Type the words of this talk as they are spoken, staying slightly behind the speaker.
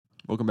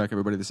Welcome back,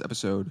 everybody. This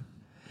episode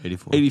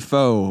 84.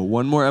 84.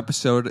 One more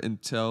episode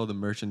until the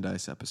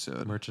merchandise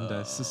episode.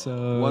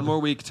 One more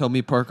week till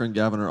me, Parker, and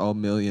Gavin are all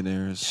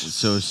millionaires.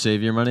 So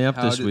save your money up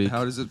this week.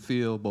 How does it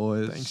feel,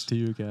 boys? Thanks to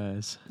you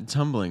guys. It's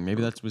humbling.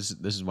 Maybe this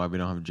is why we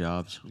don't have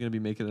jobs. We're going to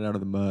be making it out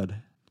of the mud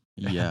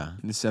Yeah,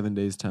 in 7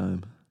 days'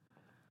 time.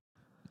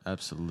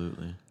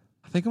 absolutely.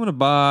 I think I'm going to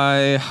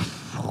buy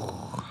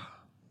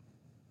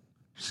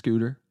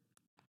scooter.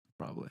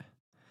 Probably.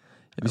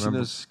 Have you seen remember-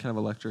 those kind of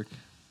electric?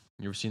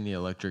 You ever seen the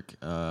electric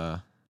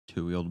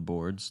two-wheeled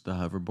boards, the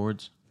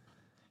hoverboards?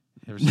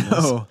 You ever seen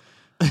those?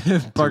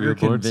 Parker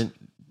Two-wheel boards?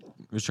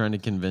 was trying to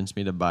convince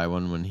me to buy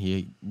one when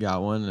he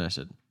got one, and I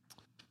said,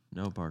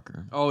 "No,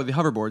 Parker." Oh, the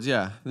hoverboards,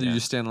 yeah. You Yeah.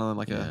 just stand on them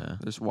like Yeah.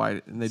 a just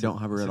wide, and they don't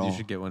hover at all. You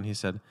should get one. He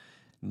said,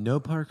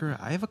 "No, Parker,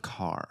 I have a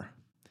car."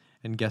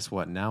 And guess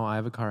what? Now I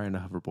have a car and a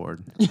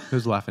hoverboard.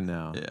 Who's laughing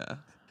now? Yeah.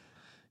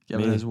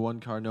 Gavin Me. has one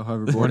car, no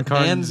hoverboard. One car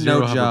and zero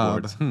no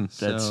job. hoverboards. Hmm.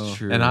 That's So-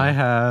 true. And I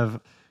have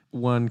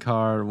one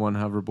car, one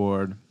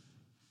hoverboard.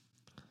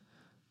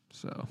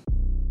 So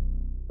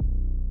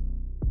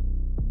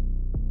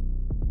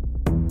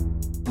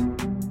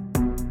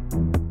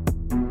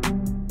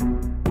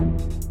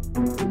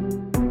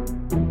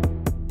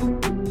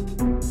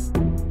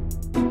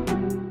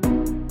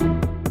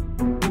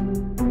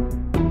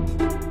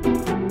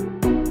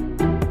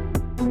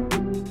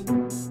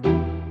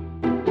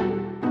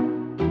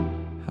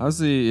How's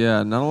the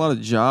not a lot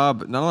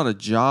of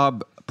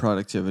job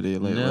productivity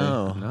lately.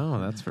 no,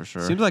 that's for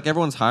sure. Seems like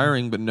everyone's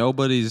hiring, but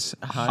nobody's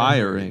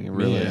hiring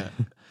really. Yeah.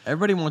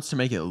 Everybody wants to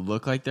make it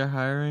look like they're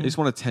hiring. They just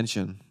want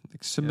attention.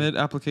 Like, submit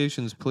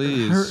applications,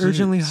 please.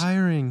 urgently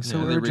hiring. So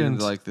Yeah, they read urgent.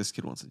 like, this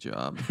kid wants a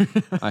job.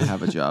 I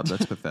have a job.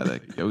 That's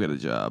pathetic. Go get a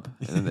job.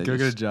 And then they Go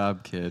get a just-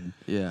 job, kid.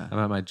 Yeah. I'm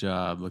at my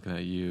job looking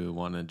at you,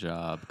 want a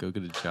job. Go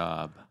get a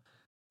job.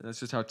 That's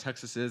just how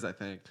Texas is, I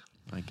think.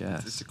 I It's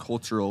guess. a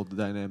cultural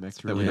dynamic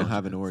that we really don't a-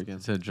 have in Oregon.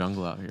 It's a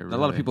jungle out here. A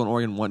lot of people in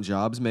Oregon want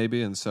jobs,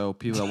 maybe, and so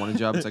people that want a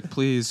job, it's like,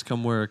 please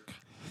come work.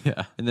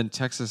 Yeah. And then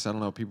Texas, I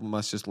don't know, people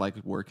must just like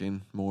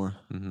working more.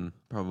 Mm-hmm.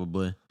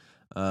 Probably.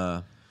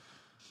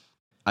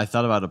 I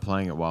thought about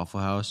applying at Waffle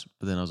House,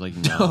 but then I was like,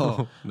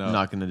 no, No. I'm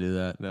not going to do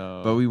that.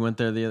 No. But we went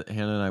there, Hannah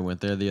and I went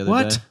there the other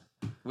What?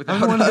 day. Without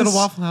I've wanted to go to us?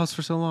 Waffle House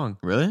for so long.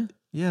 Really?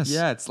 Yes.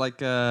 Yeah, it's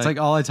like It's like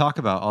all I talk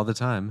about all the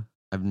time.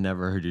 I've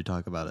never heard you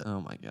talk about it.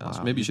 oh my gosh.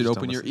 Wow, Maybe you you should just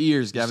open don't your listen.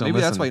 ears, You Gavin. just Maybe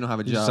don't that's listen. why you don't have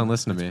a You just job. don't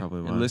listen to me. Probably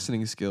And why.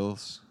 listening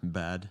skills.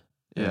 Bad.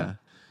 Yeah.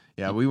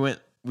 Yeah, we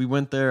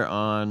went there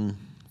on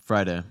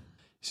Friday.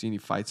 See any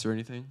fights or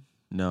anything?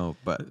 No,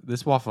 but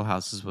This Waffle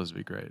House is supposed to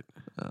be great.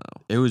 Oh.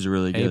 it was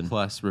really A good.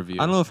 plus review.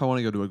 I don't know if I want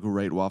to go to a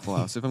great Waffle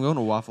House. If I'm going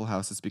to Waffle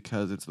House, it's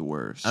because it's the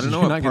worst. I don't know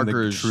You're what not getting the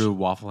Parker's true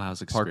Waffle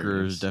House experience.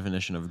 Parker's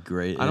definition of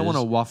great I don't is. want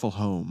a waffle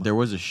home. There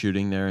was a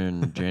shooting there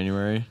in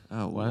January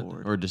Oh, What?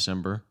 Lord. or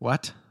December.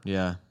 What?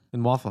 Yeah.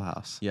 In Waffle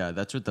House? Yeah,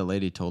 that's what the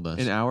lady told us.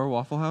 In our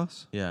Waffle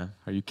House? Yeah.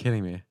 Are you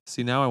kidding me?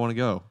 See, now I want to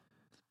go.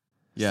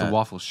 It's Yeah. the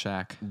Waffle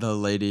Shack. The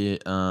lady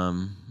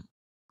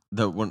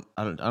the one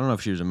I don't know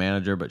if she was a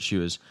manager, but she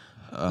was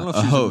I don't know if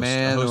a she's host, a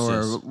man a or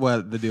hostess.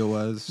 what the deal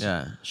was.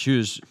 Yeah. She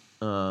was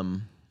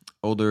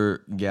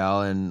older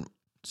gal and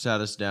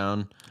sat us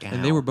down.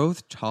 And they were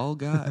both tall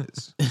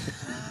guys.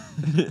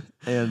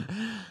 And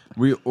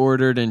we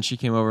ordered, and she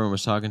came over and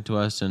was talking to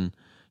us, and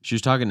she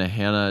was talking to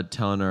Hannah,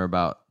 telling her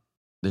about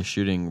the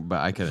shooting, but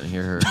I couldn't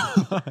hear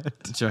her.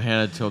 So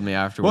Hannah told me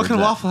afterwards. Welcome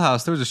to that- Waffle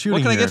House. There was a shooting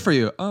What can I here. get for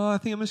you? Oh, I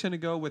think I'm just going to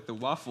go with the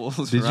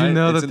waffles. Did right? you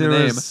know It's that in the there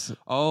name. was...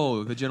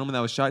 Oh, the gentleman that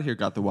was shot here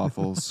got the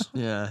waffles.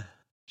 Yeah,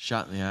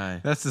 shot in the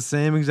eye. That's the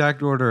same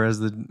exact order as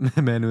the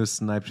man who was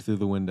sniped through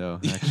the window,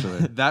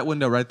 actually. That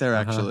window right there,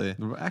 Uh-huh. actually.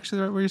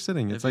 Actually, right where you're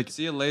sitting. It's If like... you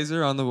see a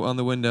laser on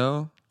the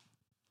window,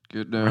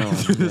 good down. Right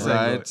through the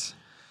side right.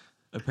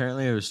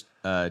 Apparently, it was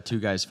two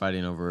guys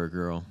fighting over a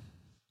girl,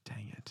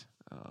 Dang it.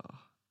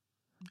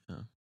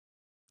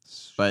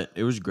 but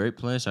it was a great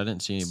place. I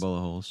didn't see any bullet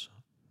holes.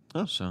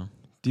 Oh. So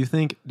Do you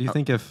think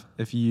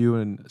if you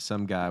and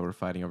some guy were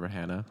fighting over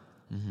Hannah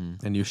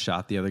and you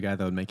shot the other guy,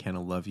 that would make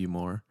Hannah love you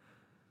more?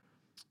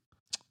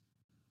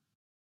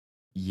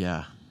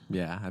 yeah,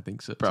 Yeah, I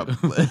think so. too.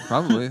 probably.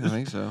 Probably, I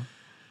think so.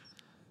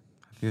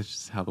 I think it's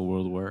just how the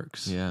world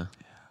works. Yeah.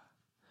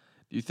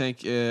 Do you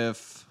think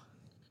if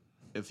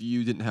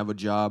you didn't have a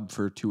job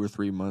for 2 or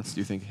 3 months,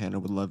 do you think Hannah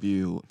would love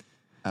you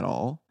at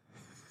all?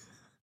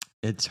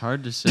 It's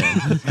hard to say.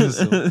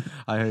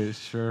 I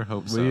sure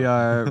hope so.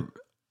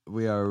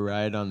 We are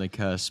right on the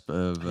cusp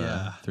of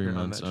 3 We're on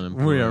months that-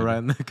 unemployed. We are right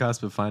on the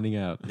cusp of finding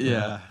out.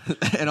 Yeah.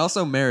 And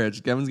also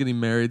marriage. Gavin's getting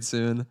married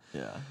soon.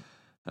 Yeah.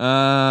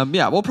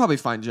 Yeah, we'll probably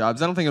find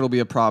jobs. I don't think it'll be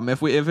a problem.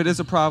 If it is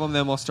a problem,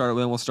 then we'll start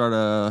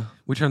a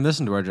We turn this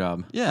into our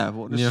job. yeah,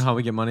 we'll just, You know how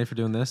we get money for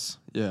doing this?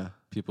 yeah.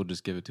 People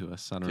just give it to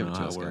us. I don't Give know it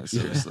to how us, it guys. works.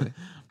 Seriously.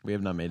 We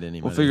have not made any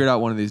We'll money. figure it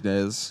out one of these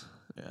days.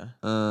 Yeah.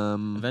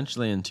 Eventually,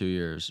 Eventually, in 2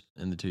 years,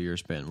 in the 2 year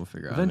span, we'll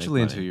figure out. Eventually,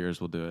 how in to 2 make years,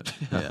 we'll do it.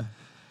 money.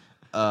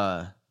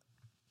 Yeah.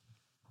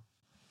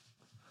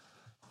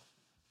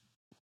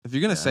 if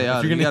you're gonna say If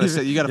out, you're you gonna-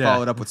 gotta follow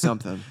yeah. it up with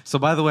something. So,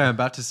 by the way, I'm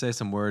about to say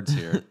some words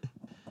here.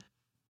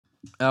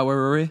 Where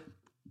were we?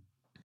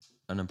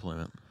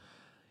 unemployment.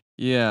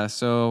 Yeah.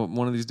 So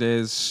one of these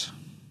days,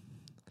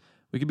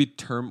 we could be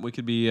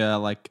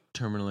like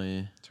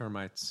Terminally.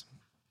 Termites.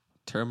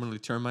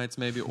 termites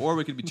maybe, or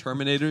we could be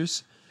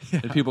Terminators.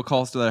 And people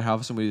call us to their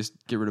house and we just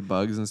get rid of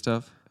bugs and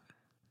stuff.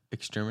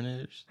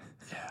 Exterminators?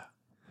 Yeah.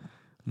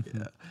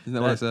 Isn't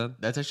that what I said?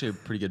 That's actually a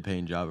pretty good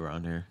paying job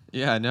around here.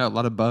 Yeah, I know. A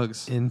lot of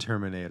bugs.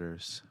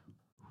 Interminators.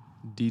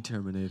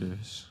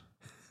 Determinators.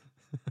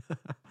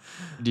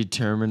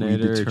 Determinator,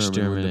 When the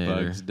exterminator.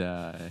 bugs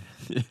die.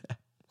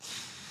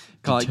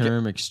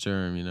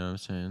 Exterm, you know what I'm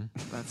saying?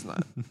 That's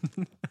not.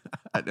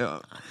 I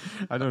know.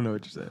 I don't know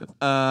what you're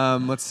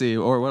saying. Let's see.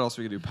 Or what else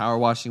we could do? Power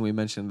washing. We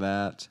mentioned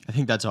that. I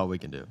think that's all we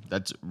can do.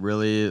 That's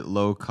really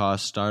low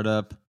cost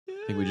startup.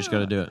 I think we just got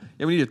to do it.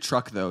 Yeah, we need a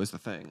truck though. Is the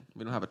thing.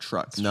 We don't have a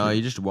truck. No,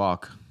 you just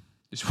walk.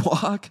 just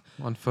walk.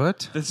 On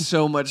foot? That's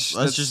so much.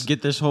 Let's just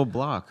get this whole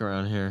block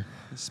around here.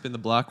 spin the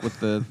block with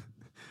the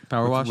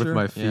power washer with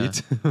my Yeah.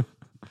 feet.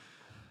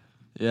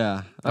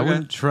 Yeah, I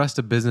wouldn't trust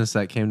a business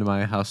that came to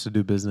my house to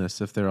do business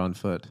if they're on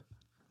foot.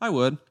 I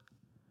would.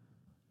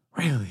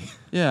 Really?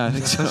 Yeah, I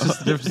think so. That's just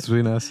the difference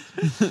between us.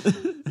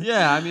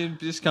 Yeah, I mean,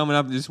 just coming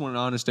up and just want an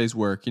honest day's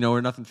work. You know,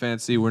 we're nothing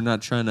fancy. We're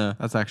not trying to.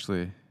 That's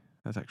actually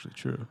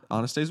true.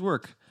 Honest day's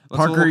work. That's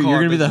what Parker, we'll call you're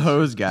our going to be the business.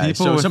 hose guy.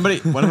 People So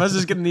with- one of us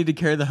is going to need to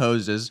carry the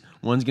hoses.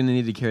 One's going to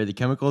need to carry the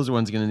chemicals.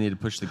 One's going to need to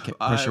push the pressure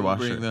I will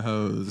washer. bring the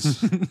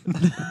hose.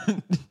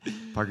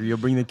 Parker, you'll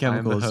bring the I'm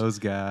chemicals. the hose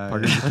guy.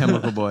 Parker's the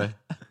chemical boy.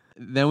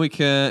 Then we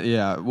can,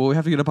 yeah. Well, we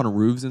have to get up on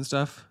roofs and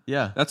stuff.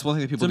 Yeah. That's one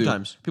thing that people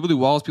Sometimes. do. People do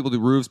walls, people do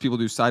roofs, people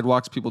do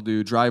sidewalks, people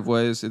do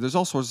driveways. There's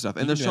all sorts of stuff.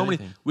 And You there's can so do many.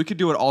 anything. We could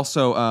do it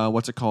also,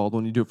 what's it called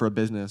when you do it for a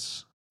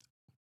business?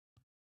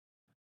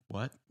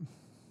 What?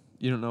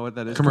 You don't know what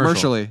that is?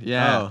 Commercial. Commercially.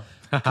 Yeah.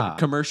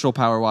 Commercial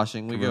power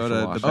washing. We go to Commercial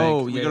the washing. bank.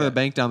 Oh, we yeah, go to yeah. the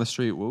bank down the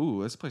street.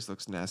 Whoa, this place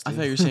looks nasty. I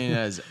thought you were saying it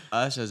as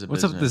us as a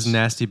What's business. up with this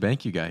nasty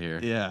bank you got here?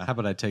 Yeah. How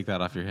about I take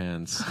that off your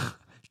hands?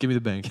 Give me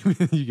the bank.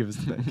 You give us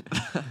the bank.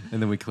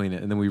 And then we clean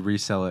it. And then we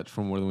resell it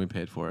for more than we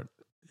paid for it.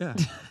 Yeah.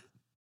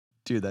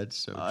 Dude, that's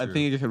so I true.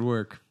 think it could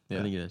work. I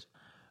think it is.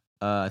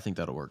 I think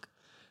that'll work.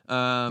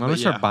 Why don't we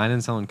start buying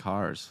and selling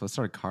cars? Let's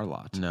start a car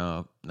lot.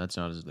 No, that's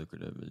not as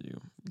lucrative as you.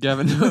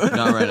 Gavin,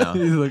 Not right now.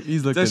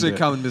 He's It's actually a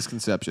common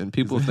misconception.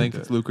 People think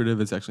it's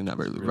lucrative. It's actually not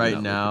very lucrative. Right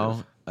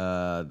not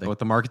now, With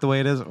the market the way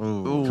it is,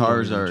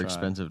 cars are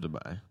expensive to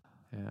buy.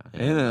 Yeah.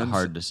 And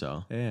hard to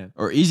sell. And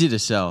Or easy to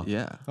sell.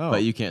 Yeah.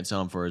 But you can't sell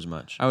them for as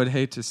much. I would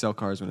hate to sell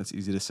cars when it's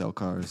easy to sell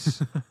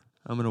cars.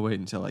 I'm going to wait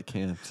until I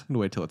can't. I'm gonna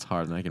wait till it's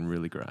hard and I can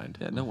really grind.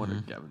 Yeah, no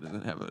wonder Gavin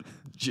doesn't have a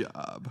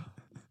job.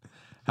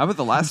 How about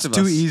The Last It's of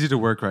too Us? easy to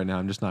work right now.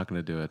 I'm just not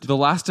going to do it. The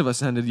Last of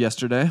Us ended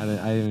yesterday. I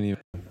haven't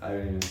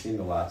even seen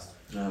the last.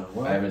 No,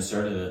 I haven't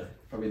started it.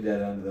 Probably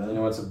dead end You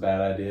know what's a bad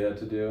idea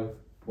to do?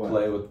 What?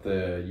 Play with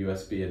the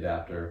USB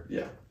adapter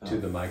Yeah. to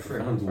the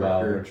microphones frick, while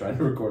Parker. we're trying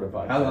to record a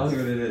podcast.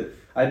 did it?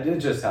 It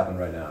just happened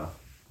right now.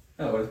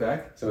 Oh, it's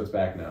back? So it's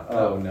back now.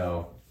 Oh,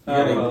 no.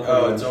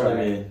 it's only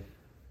me.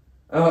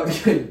 Oh,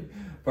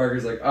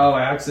 Parker's like, oh,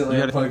 I accidentally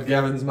You gotta- unplugged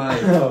Gavin's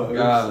mic. Oh,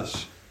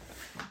 gosh.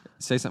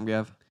 Say something,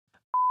 Gav.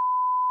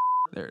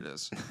 There it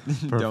is.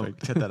 Don't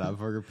cut that out,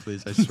 Parker,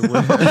 please. I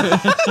swear.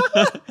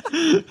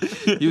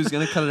 He was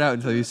going to cut it out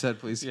until you said,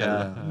 please cut it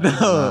out.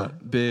 No.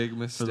 Big For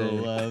mistake. the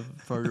love,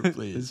 Parker,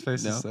 please. His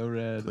face No. is so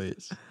red.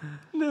 Please.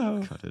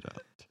 No. Cut it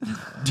out.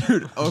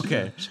 Dude,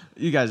 okay.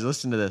 You guys,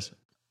 listen to this.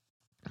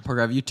 Parker,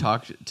 have you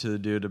talked to the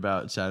dude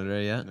about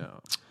Saturday yet?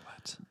 No.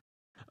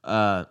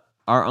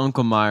 Our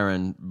Uncle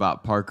Myron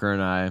bought Parker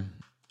and I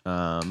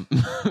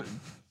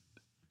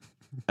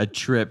a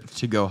trip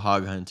to go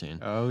hog hunting.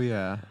 Oh,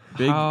 yeah.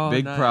 Big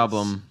nice.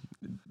 problem.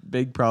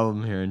 Big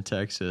problem here in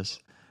Texas.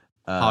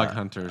 Hog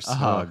hunters.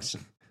 Hogs.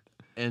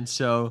 And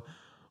so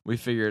we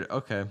figured,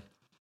 okay,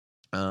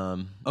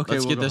 let's we'll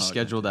get go this hog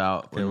scheduled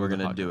out when we'll we're go going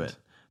to hog do hunt. it.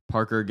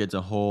 Parker gets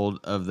a hold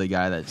of the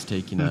guy that's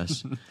taking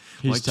us.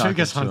 He's Like, talking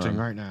take us to hunting him.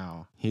 right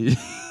now. He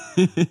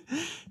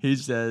he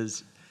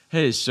says,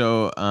 "Hey,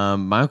 so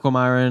my Uncle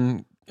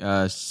Myron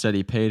said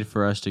he paid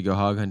for us to go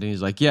hog hunting."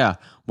 He's like, "Yeah,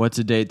 what's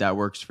a date that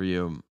works for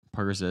you?"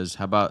 Parker says,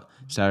 "How about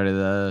Saturday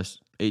the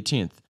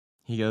 18th?"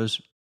 He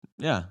goes,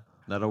 "Yeah,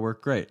 that'll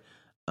work great."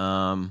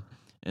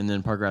 And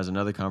then Parker has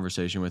another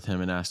conversation with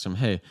him and asks him,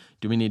 "Hey,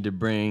 do we need to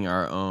bring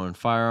our own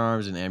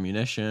firearms and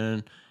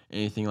ammunition,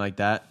 anything like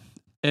that?"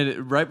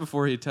 And right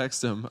before he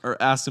texted him or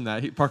asked him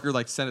that, Parker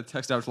like sent a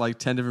text out to like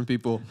 10 different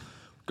people.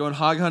 Going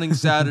hog hunting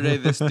Saturday,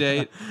 this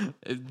date.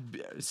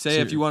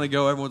 Say if you want to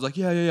go. Everyone's like,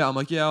 yeah. I'm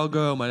like, yeah, I'll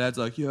go. My dad's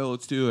like, yeah,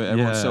 let's do it.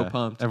 Everyone's so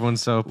pumped.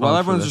 Everyone's so pumped. While for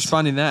everyone's this.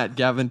 responding that,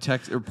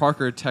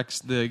 Parker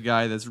texts the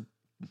guy that's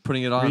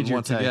putting it on Read your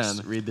once text.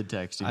 again. Read the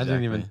text. I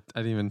Exactly.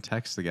 didn't even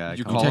text the guy. Did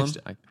you I call text-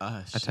 him?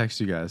 Us. I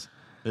text you guys.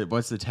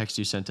 What's the text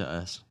you sent to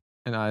us?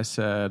 And I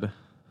said,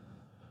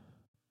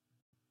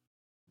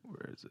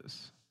 where is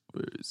this?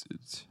 Where is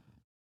it?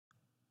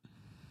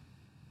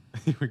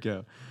 Here we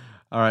go.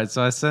 All right,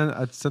 so I sent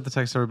the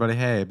text to everybody.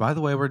 Hey, by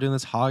the way, we're doing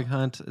this hog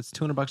hunt. It's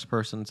 $200 a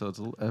person, so it's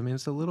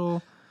a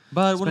little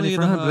But when spendy we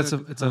for a hunt.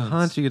 But it's a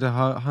hunt. You get to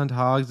hunt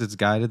hogs. It's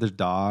guided. There's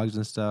dogs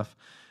and stuff.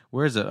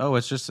 Where is it? Oh,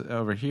 it's just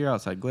over here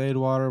outside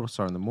Gladewater. We'll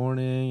start in the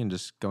morning and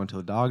just go until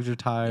the dogs are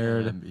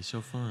tired. That'd be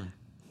so fun.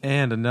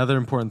 And another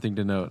important thing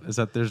to note is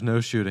that there's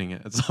no shooting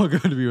it. It's all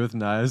going to be with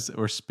knives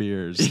or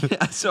spears.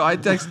 Yeah, so I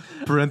text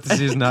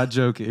Parentheses, not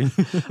joking.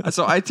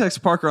 So I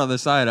text Parker on the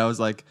side. I was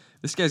like,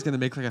 this guy's gonna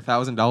make like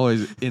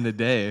 $1,000 in a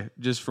day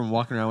just from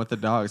walking around with the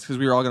dogs because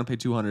we were all gonna pay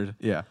 $200.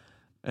 Yeah.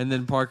 And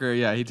then Parker,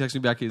 he texted me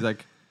back. He's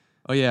like,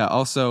 oh yeah,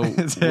 also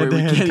It's we're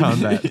hand-to-hand getting-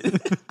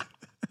 combat.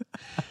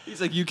 He's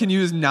like, you can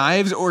use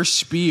knives or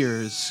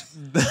spears.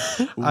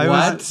 I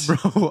What? was,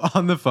 bro,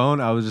 on the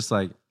phone, I was just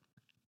like,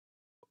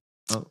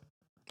 oh,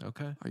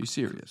 okay. Are you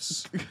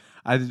serious?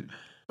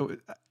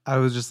 I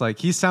was just like,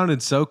 he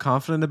sounded so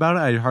confident about it.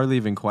 I hardly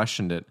even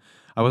questioned it.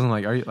 I wasn't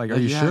like, are you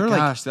yeah, sure?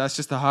 Gosh, that's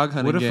just the hog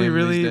hunting. What if we game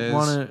really these days.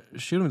 want to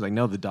shoot him? He's like,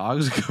 no, the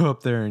dogs go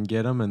up there and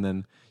get him, and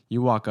then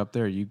you walk up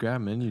there, you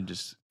grab him, and you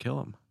just kill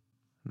him.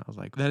 And I was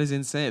like, That is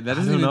insane. That I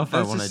doesn't don't even know if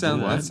I that wanna just do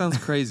sound- that. That sounds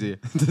crazy.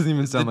 it doesn't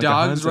even The sound like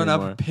dogs a hunt run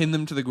anymore. up, pin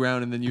them to the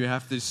ground, and then you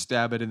have to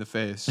stab it in the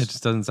face It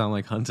just doesn't sound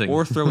like hunting.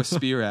 or throw a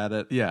spear at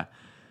it. yeah.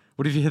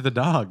 What if you hit the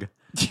dog?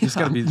 It's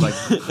got to be like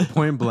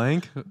point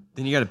blank.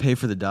 Then you got to pay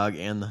for the dog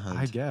and the hunt.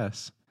 I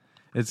guess.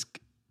 It's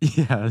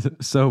yeah.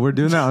 So we're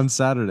doing that on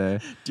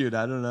Saturday. Dude,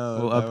 I don't know.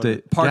 We'll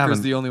update. Parker's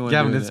Gavin, the only one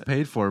Gavin, doing it's it.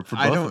 paid for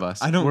I both don't- of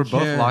us. I don't We're care.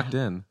 both locked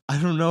in. I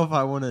don't know if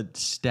I want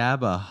to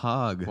stab a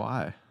hog.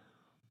 Why?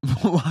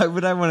 Why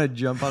would I want to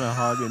jump on a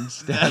hog and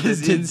stab That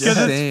is it?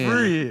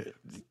 insane.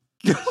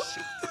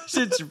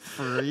 It's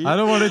free. I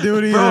don't want to do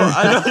it either. Bro,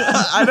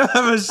 I don't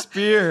have a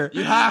spear.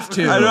 You have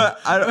to.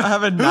 I don't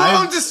have a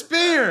knife. a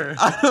spear?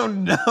 I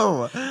don't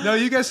know. No,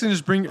 you guys can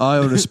just bring. I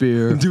own a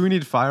spear. Do we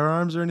need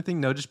firearms or anything?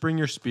 No, just bring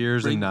your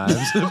spears and knives.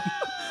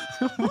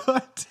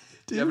 What?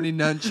 Do you have any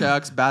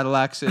nunchucks, battle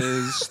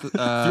axes,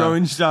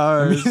 Throwing I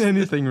stars. mean,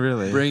 anything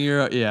really. Bring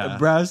your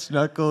Brass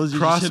knuckles. You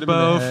just hit 'em in the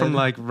Crossbow head. from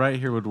like right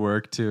here would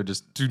work too.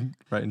 Just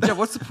right in. Yeah,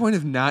 what's the point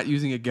of not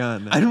using a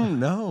gun? I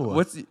don't know.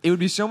 What's it would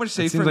be so much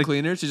safer seems and like-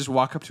 cleaner to just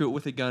walk up to it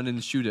with a gun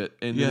and shoot it,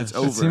 and then Yes. it's It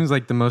over. It seems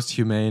like the most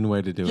humane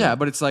way to do it. yeah,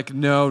 but it's like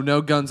no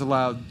guns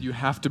allowed. You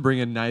have to bring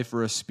a knife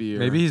or a spear.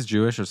 Maybe he's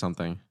Jewish or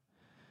something.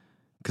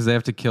 Because they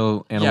have to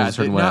kill animals yeah, a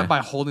certain not way. by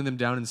holding them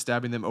down and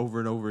stabbing them over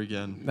and over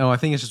again. No, I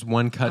think it's just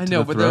one cut I to know,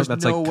 the but throat. there's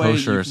That's no like way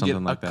kosher you or can something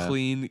get like a that.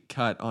 clean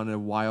cut on a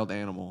wild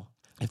animal.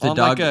 If the on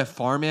dog, like a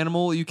farm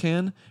animal, you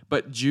can,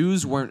 but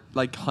Jews weren't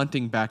like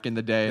hunting back in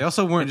the day. They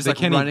also weren't- and just they like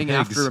can't eat running pigs.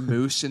 after a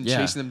moose and Yeah.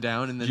 chasing them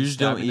down and then Jews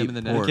don't stabbing them eat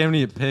in the You neck. can't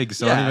even eat pigs,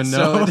 so I Yeah, don't even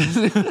so know.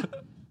 it doesn't-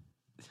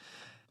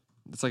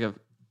 it's like a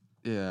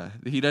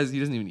he doesn't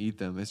even eat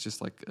them. It's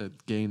just like a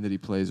game that he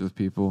plays with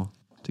people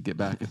to get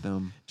back at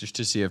them. just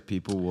to see if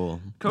people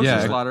will. Kosher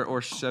Yeah. slaughter or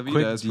Chevita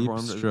Quick, is deep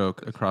performed.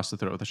 stroke across the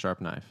throat with a sharp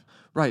knife.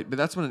 Right, but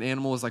that's when an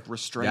animal is like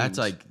restrained. That's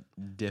like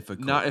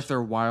difficult. not if they're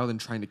wild and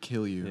trying to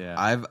kill you.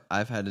 Yeah.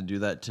 I've had to do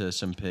that to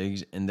some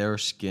pigs, and their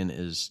skin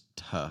is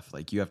tough.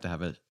 Like you have to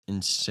have an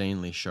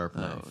insanely sharp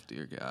Oh knife,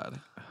 dear God!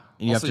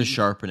 and you Also, have to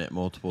sharpen it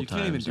multiple You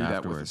times. can't even do that with a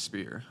afterwards.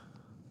 spear.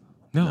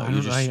 no, No, I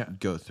you don't, just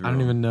go through. I don't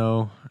 'em. even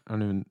know. I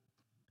don't even.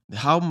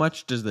 How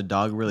much does the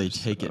dog really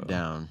take it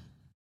down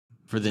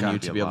for then gotta you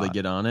be to a be able to lot.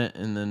 get on it,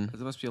 and then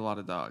There must be a lot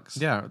of dogs.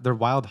 Yeah, they're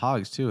wild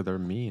hogs too. They're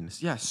mean.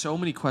 Yeah, so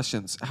many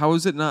questions. How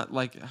is it not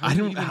like? How I do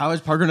you don't. even- How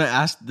is Parker gonna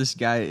ask this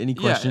guy any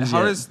Yeah, questions? how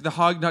yet? does the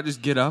hog not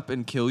just get up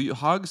and kill you?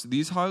 Hogs,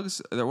 these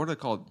hogs, what are they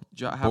called?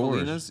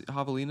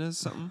 Javelinas,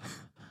 something.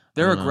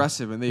 They're don't know.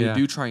 aggressive and they Yeah.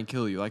 do try and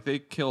kill you. Like they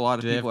kill a lot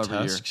of Do they people have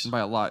every tusks? year. And by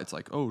a lot, it's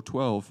like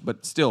 12,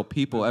 but still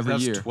people every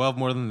That's year. 12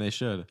 more than they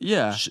should.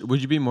 Yeah,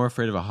 Would you be more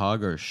afraid of a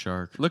hog or a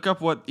shark? look up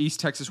what East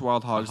Texas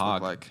wild hogs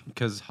Hog. look like.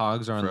 Because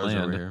hogs are on Froze over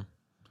land here.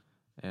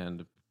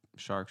 and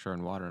sharks are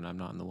in water, and I'm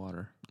not in the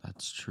water.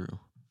 That's true.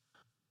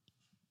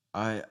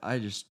 I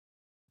just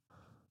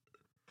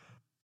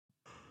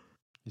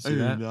You see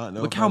that? not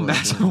know. Look how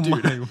massive,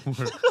 dude.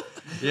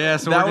 Yeah,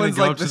 so that we're one's gonna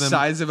go like up the to them.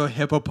 size of a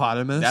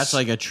hippopotamus. That's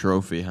like a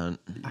trophy hunt.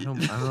 I don't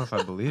know if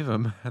I believe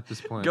him at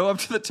this point. go up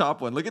to the top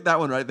one. Look at that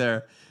one right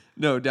there.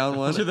 No, down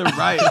one. To the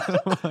right.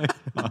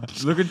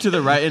 Looking to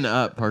the right and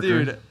up, Parker.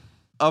 Dude,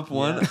 up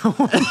one.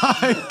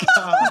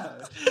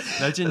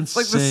 That's insane. It's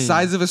like the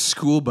size of a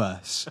school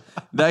bus.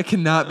 That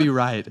cannot be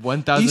right.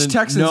 1,000 East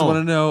Texans no. want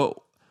to know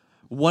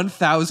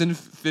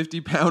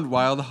 1,050-pound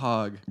wild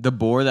hog. The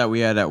boar that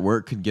we had at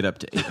work could get up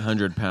to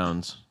 800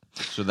 pounds.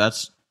 So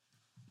that's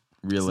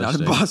It's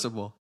realistic. not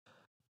impossible.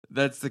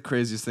 That's the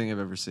craziest thing I've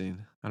ever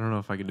seen. I don't know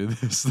if I can do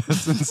this.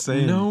 That's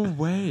insane. No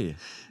way.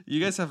 You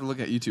guys have to look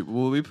at YouTube.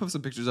 Will we put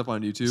some pictures up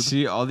on YouTube?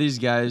 See, all these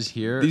guys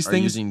here These are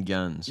things- using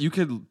guns. You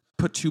could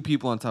put two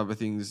people on top of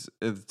things,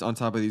 on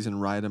top of these,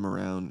 and ride them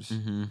around.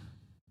 Mm-hmm.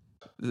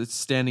 It's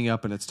standing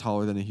up and it's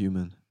taller than a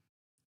human.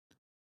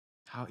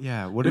 How,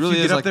 yeah. What It if really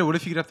you is get up like- there? What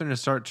if you get up there and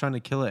start trying to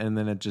kill it, and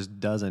then it just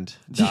doesn't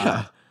die?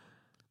 Yeah.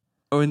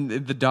 Oh, and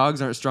the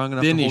dogs aren't strong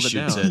enough Then to he hold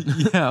shoots it down.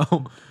 it.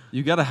 Yeah.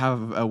 You got to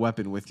have a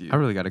weapon with you. I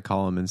really got to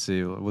call him and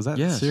see. Was that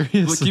Yes.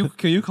 serious? Look,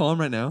 can you call him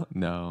right now?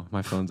 No,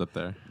 my phone's up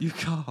there. You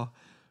call.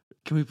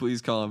 Can we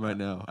please call him right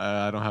now?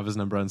 I don't have his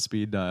number on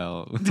speed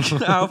dial.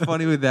 How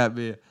funny would that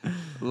be?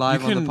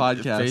 Live You on the can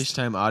podcast.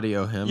 FaceTime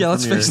audio him. Yeah,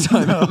 let's from your-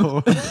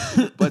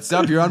 FaceTime. What's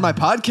up? You're on my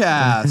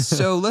podcast.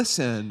 So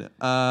listen,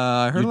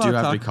 I heard You a lot do of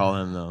have talk. to call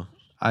him though.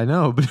 I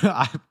know, but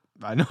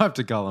I know I have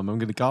to call him. I'm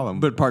going to call him.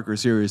 But Parker,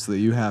 seriously,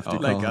 you have to call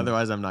Like him.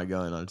 otherwise, I'm not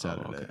going on Oh,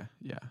 Saturday. okay.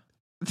 Yeah.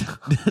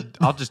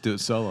 I'll just do it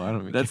solo. I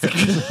don't even That's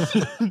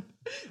care.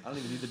 I don't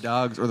even need the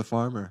dogs or the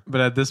farmer.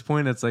 But at this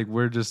point, it's like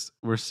we're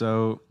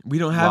so We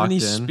don't have any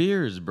Locked in.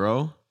 spears,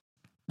 bro.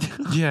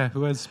 yeah.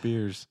 Who has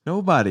spears?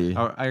 Nobody.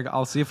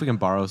 I'll see if we can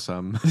borrow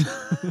some.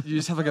 You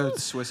just have like a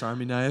Swiss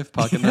Army knife,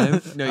 pocket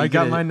knife. No, you I get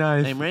got a- my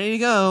knife. I'm ready to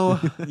go.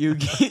 You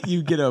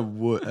get a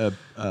wood wood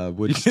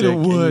You get stick a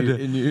wood.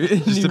 and you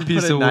Just a put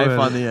piece a of knife wood.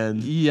 on the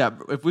end. Yeah,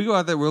 if we go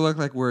out there, we'll look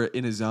like we're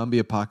in a zombie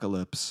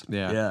apocalypse.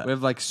 Yeah. Yeah. We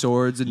have like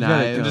swords and You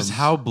gotta- knives. just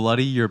how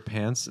bloody your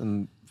pants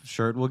and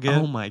shirt will get.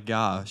 Oh my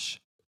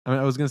gosh. I mean,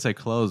 I was gonna say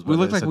clothes, but We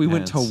look I like said we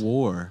went to pants.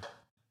 war.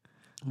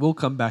 We'll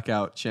come back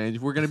out, change.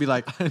 We're gonna be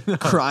like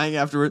crying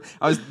afterward.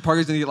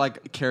 Parker's gonna get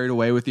like carried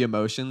away with the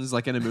emotions,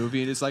 like in a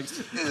movie, and just like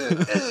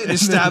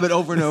just stab it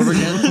over and over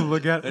again.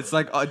 Look at It's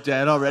like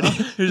dead already.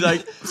 He's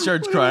like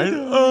starts crying. He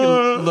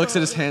looks at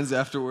his hands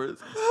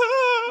afterwards,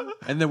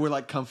 and then we're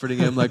like comforting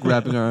him, like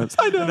wrapping our arms.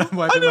 And I'm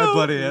wiping my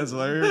bloody hands.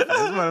 Like, what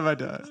have I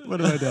done?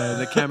 What have I done?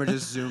 And the camera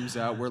just zooms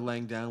out. We're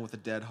laying down with a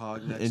dead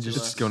hog next And to just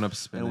us, going up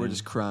spinning. and we're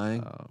just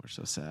crying. Oh, we're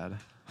so sad.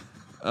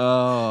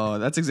 Oh,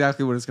 that's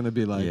exactly what it's gonna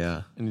be like.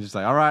 Yeah. And you're just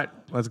like, all right,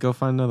 let's go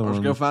find another Let's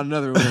one. go find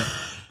another one.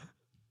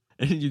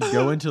 And you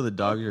go until the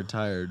dogs are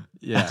tired.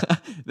 Yeah.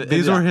 And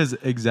These that- were his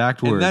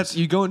exact words. And that's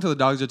you go until the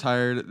dogs are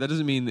tired. That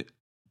doesn't mean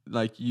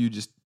like you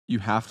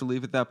have to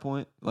leave at that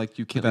point. Like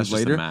you can't That's leave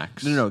just the later.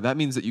 max. No, that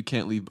means that you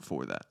can't leave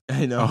before that.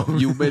 I know.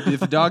 But if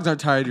the dogs aren't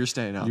tired, you're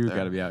staying out You there.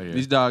 gotta be out here.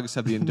 These dogs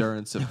have the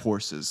endurance of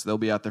horses. They'll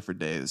be out there for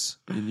days,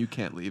 and you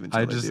can't leave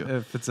until I they just do.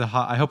 if it's a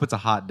hot. I hope it's a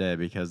hot day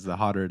because the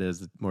hotter it is,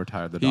 the more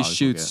tired the He dogs will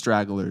shoots get.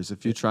 stragglers.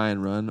 If you try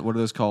and run, what are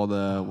those called?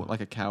 Like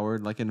a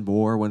coward, like in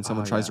war when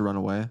someone Oh, tries yeah. to run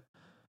away.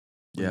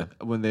 Yeah.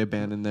 When they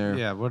abandon their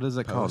Yeah, what is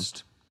it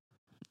post.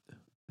 called?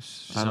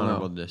 I don't know.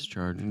 Dishonorable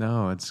discharge.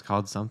 No, it's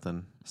called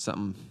something.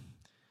 Something.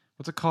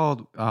 What's it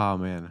called? Oh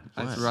man,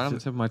 It's right on the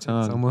tip of my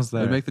tongue. almost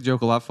there. It'd make the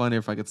joke a lot funnier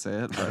if I could say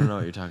it. I don't know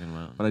what you're talking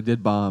about. But I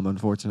did bomb,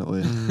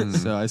 unfortunately.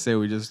 So I say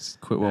we just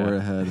quit while Yeah. we're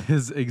ahead.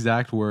 His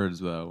exact words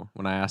though,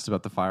 when I asked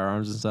about the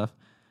firearms and stuff,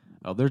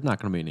 oh, there's not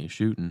going to be any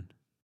shooting.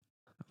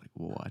 I'm like,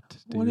 what?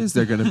 What dude? is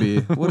there going to be?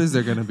 What is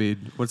there going to be?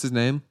 What's his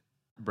name?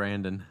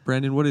 Brandon?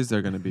 Brandon, what is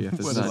there going to be if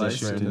it's What not is a that,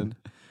 shooting? Brandon?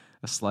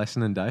 A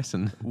slicing and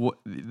dicing. What,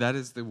 that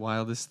is the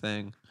wildest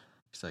thing.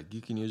 It's like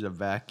you can use a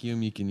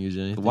vacuum. You can use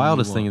anything. The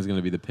wildest thing is going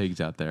to be the pigs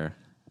out there,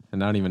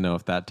 and I don't even know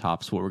if that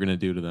tops what we're going to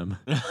do to them.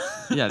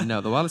 Yeah, no,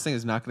 the wildest thing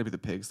is not going to be the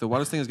pigs. The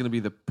wildest thing is going to be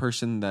the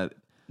person that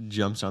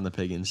jumps on the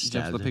pig and jumps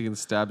stabs the it. pig and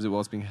stabs it while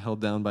it's being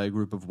held down by a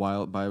group of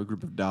dogs.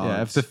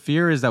 Yeah, if the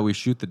fear is that we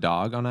shoot the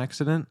dog on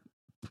accident,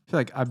 I feel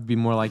like I'd be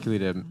more likely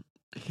to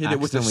hit it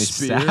with a accidentally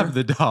spear. stab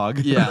the dog.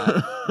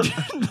 Yeah.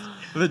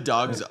 The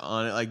dog's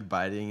on it, like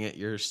biting it.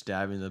 You're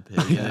stabbing the pig.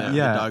 And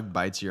Yeah. The dog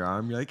bites your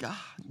arm. You're like,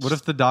 ah. What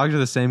if the dogs are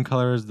the same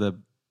color as the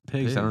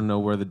pigs? Pig. I don't know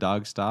where the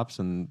dog stops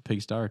and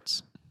pig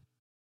starts.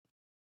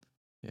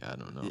 Yeah, I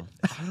don't know.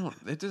 I don't.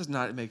 It does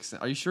not make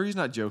sense. Are you sure he's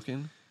not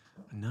joking?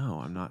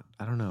 No, I'm not.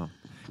 I don't know.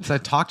 Because I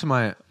talked to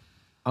my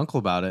uncle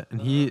about it, and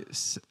he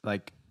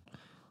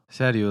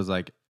said he was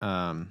like,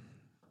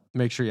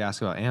 make sure you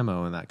ask about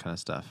ammo and that kind of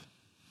stuff.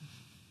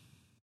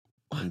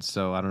 And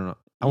so I don't know.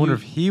 I wonder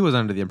if he was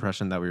under the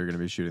impression that we were going to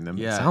be shooting them.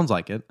 Yeah. It sounds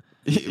like it.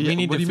 We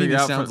need what to do you mean figure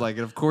it out sounds for- like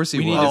it? Of course he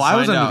we was. need to Oh, I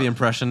was find under out. the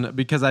impression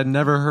because I'd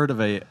never heard of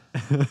a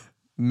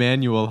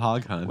manual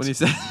hog hunt. When he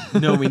said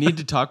No, we need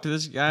to talk to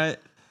this guy,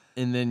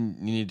 and then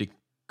you need to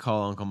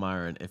call Uncle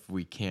Myron if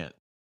we can't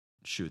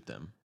shoot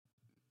them.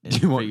 And Do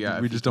you want- figure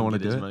out we if he just can don't wanna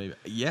get his do it? money back.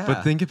 Yeah,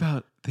 But think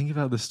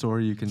about the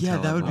story you can yeah,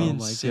 tell. that would be Oh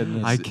my insane.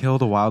 goodness. I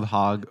killed a wild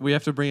hog we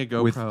have to bring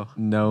a with GoPro.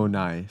 no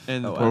knife.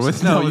 And or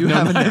with no, with you no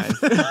have a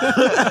knife.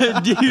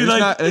 knife. Dude, There's,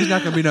 like, there's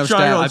not going to be no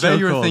triangle I stabbing. bet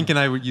you were chokehold. thinking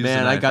I would use.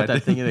 Man, a I knife. got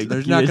that thing in a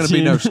There's not going to be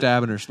no guillotine.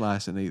 stabbing or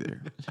slicing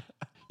either.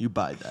 You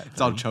buy that.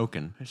 It's all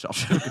choking, It's all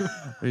There's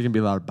going to be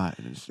a lot of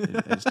biting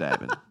and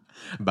stabbing.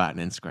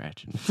 biting and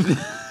scratching.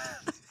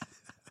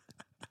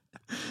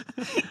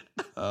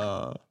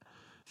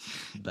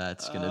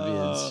 That's gonna be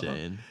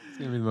insane. It's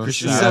gonna be the most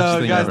Christian- savage So,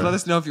 thing guys, ever. let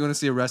us know if you want to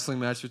see a wrestling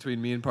match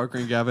between me and Parker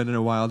and Gavin and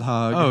a wild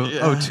hog.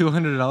 Oh,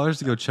 $200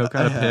 to go choke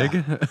out a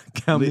pig?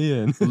 Count me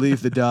in.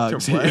 Leave the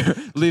dogs here.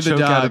 Leave the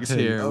Choke out a dogs pig.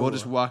 here. Oh. We'll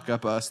just walk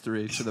up us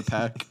three to the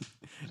pack.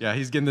 Yeah,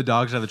 he's getting the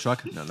dogs out of the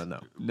truck. No. No, no,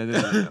 no,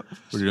 no.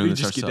 We're doing We this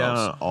just get down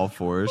ourselves. on all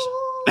fours.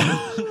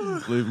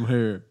 Leave them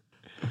here.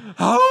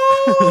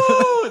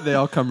 Oh! They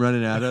all come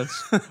running at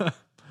us.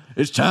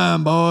 It's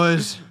time,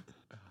 boys.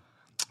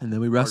 And then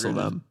we wrestle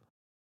Parker them.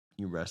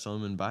 You wrestle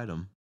them and bite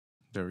them.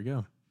 There we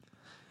go.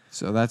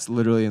 So that's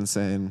literally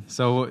insane.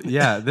 So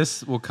yeah,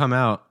 this will come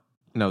out.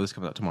 No, this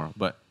comes out tomorrow.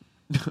 But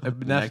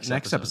next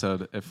Next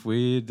episode, if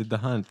we did the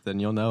hunt, then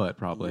you'll know it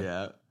probably.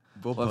 Yeah.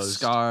 We'll We'll have post.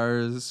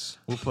 scars,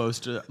 We'll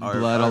post it.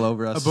 blood all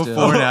over us. A still.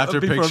 before and after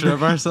Before- picture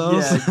of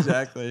ourselves. Yeah,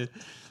 exactly.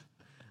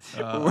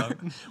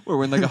 We're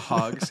wearing like a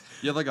hog's.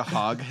 You have like a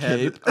hog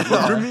head.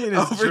 For me, and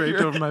it's Over draped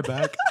your- over my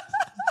back.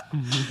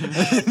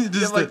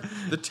 Just like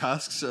the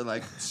tusks are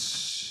like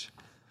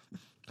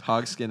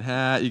hog skin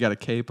hat. You got a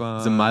cape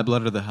on. Is it my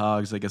blood or the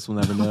hogs? I guess we'll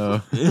never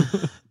know.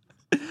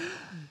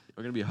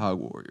 We're gonna be hog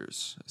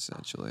warriors,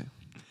 essentially.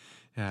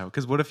 Yeah,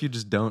 because what if you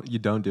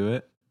don't do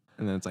it,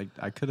 and then it's like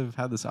I could have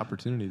had this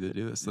opportunity to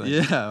do this thing.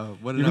 Yeah,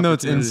 what an even though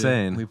it's opportunity.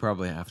 insane, We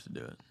probably have to do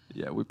it.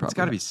 Yeah, we probably. it's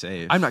got to be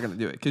safe. I'm not gonna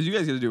do it because you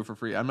guys got to do it for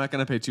free. I'm not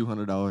gonna pay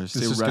 $200 It's to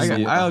just wrestle gonna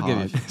be- with a I'll give you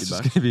hog. $50 It's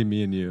just gonna be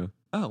me and you.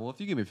 Oh well,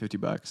 if you give me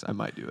 $50, I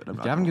might do it. I'm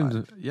not Gavin gonna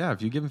gives, lie. yeah.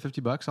 If you give him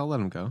 $50, I'll let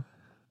him go.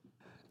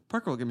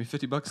 Parker will give me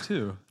 $50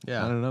 too.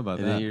 Yeah. I don't know about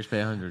and that. then you just pay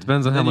 100.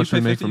 Depends on how Then you much we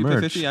pay make 50, for you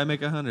pay merch. 50, I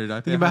make 100. I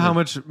pay Think about how 100.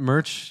 much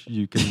merch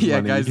you can. Yeah,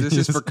 money guys, you this can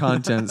is use. for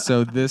content,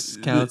 so this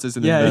counts as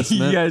an Yeah,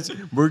 investment. you guys,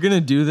 we're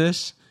gonna do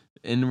this,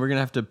 and we're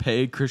gonna have to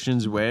pay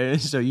Christian's way.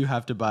 So you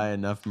have to buy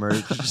enough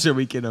merch so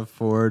we can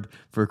afford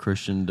for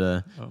Christian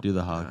to do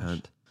the hog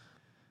hunt.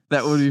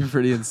 That would be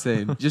pretty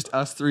insane. Just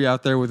us three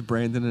out there with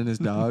Brandon and his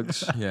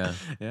dogs. Yeah,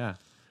 Yeah,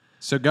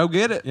 So go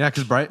get it. yeah.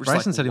 Because just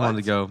Bryson like, said he wanted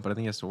what? to go, but I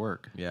think he has to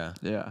work. yeah.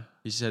 Yeah.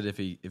 He said if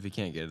he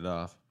can't get it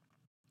off,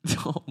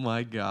 Oh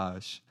my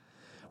gosh.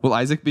 Will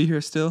Isaac be here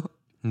still?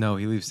 No,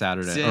 he leaves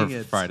Saturday Dang or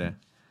it. Friday.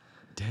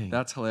 dang.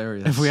 That's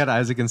hilarious. If we had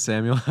Isaac and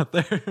Samuel out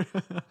there,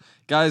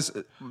 Guys,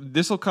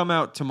 this will come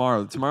out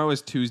tomorrow. Tomorrow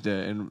is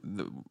Tuesday,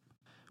 and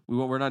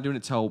we're not doing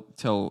it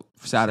till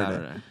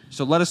Saturday.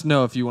 So let us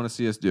know if you want to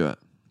see us do it,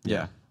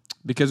 yeah,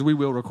 because we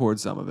will record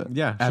some of it.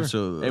 yeah, sure.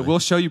 absolutely. It will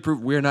show you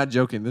proof. We're not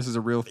joking. This is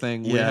a real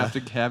thing. We Yeah. have to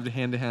have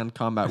hand-to-hand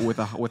combat with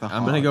a I'm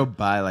gonna hog. go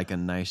buy like a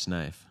nice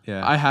knife.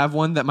 Yeah, I have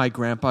one that my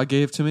grandpa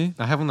gave to me.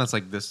 I have one that's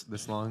like this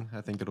long.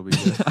 I think it'll be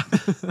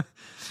good.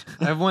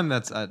 I have one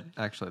that's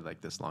actually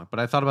like this long, but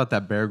I thought about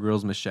that Bear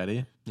Grylls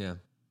machete. Yeah,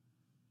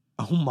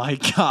 Oh my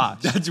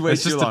gosh. that's way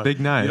It's too just long. a big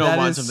knife. You don't That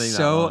want is something that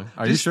so. long.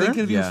 Are you just sure? think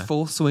of you Yeah.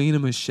 full swinging a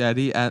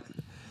machete at.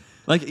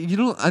 Like you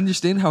don't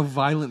understand how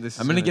violent this is.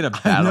 I'm gonna get a I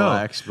battle know,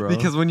 axe, bro.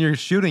 because when you're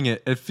shooting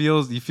it, you feel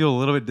a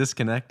little bit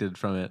disconnected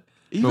from it.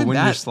 Even but when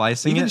that- you're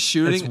slicing even it,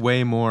 shooting- it's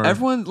way more.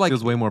 everyone, like-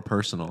 feels way more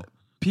personal.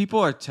 people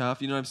are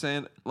tough. You know what I'm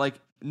saying? Like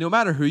no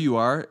matter who you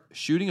are,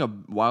 shooting a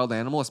wild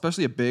animal,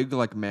 especially a big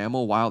like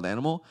mammal, wild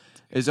animal,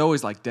 is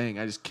always like, dang,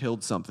 I just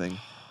killed something.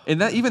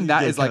 And that even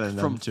that get is like kinda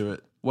from numb to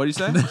it. What do you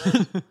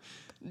say?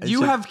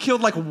 You like- have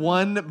killed like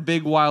one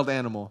big wild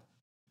animal.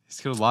 He's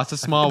killed lots of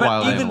small But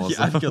wild even- animals.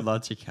 I've killed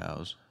lots of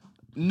cows.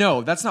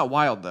 No, that's not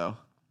wild though.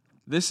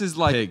 This is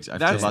like Pigs. I've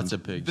that's, killed lots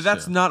of pigs, But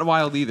that's too. not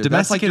wild either.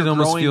 Domesticated that's like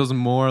almost growing, feels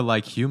more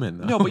like human.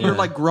 Though. No, but you're Yeah.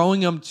 like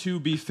growing them to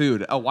be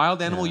food. A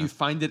wild animal, Yeah. you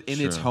find it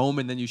in its Sure. home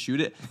and then you shoot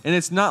it, and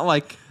it's not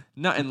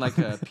in like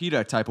a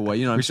PETA type of way.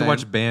 You know what we I'm should saying?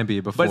 watch Bambi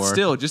before. But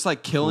still, just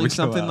like killing we go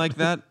something out. like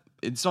that,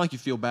 it's not like you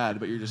feel bad,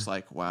 but you're just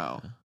like,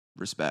 wow,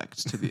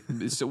 respect to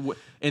the. So,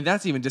 and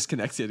that's even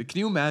disconnected. Can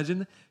you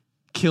imagine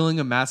killing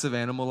a massive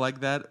animal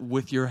like that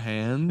with your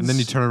hands? and then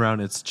you turn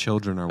around, its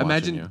children are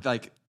Imagine watching you.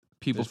 like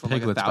people There's from like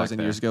piglets back 1,000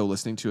 there. years ago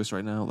listening to us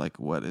right now. Like,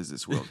 what is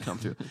this world come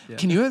to?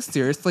 Can you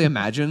seriously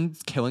imagine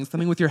killing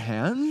something with your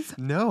hands?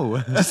 No,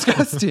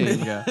 Disgusting.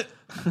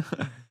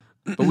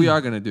 But we are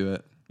gonna do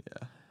it.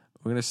 Yeah,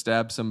 we're gonna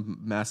stab some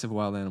massive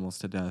wild animals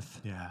to death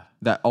yeah,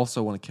 that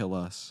also want to kill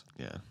us.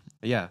 Yeah,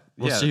 yeah.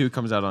 we'll yeah. see who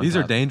comes out on These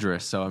are top.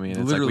 dangerous, so I mean, it's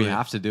Literally. like we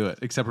have to do it.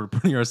 Except we're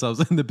putting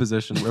ourselves in the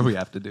position where we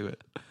have to do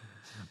it.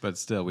 But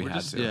still, we We're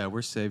had just- to. Yeah,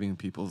 we're saving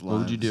people's lives. What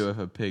would you do if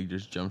a pig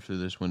just jumped through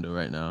this window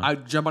right now?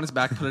 I'd jump on his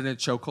back, put it in a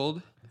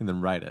chokehold, And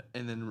then ride it.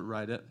 and then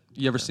ride it.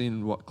 You ever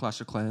seen what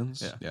Clash of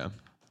Clans? Yeah. yeah.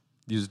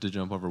 Use it to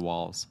jump over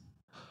walls.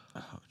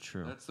 Oh,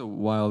 true. That's the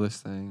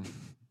wildest thing.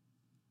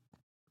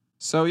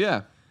 So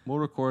yeah, we'll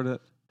record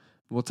it.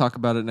 We'll talk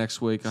about it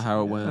next week of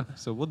how it went.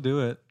 So we'll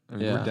do it. I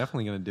mean, Yeah. We're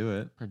definitely gonna do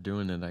it. We're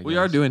doing it. I guess We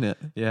are doing it.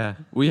 Yeah.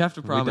 We have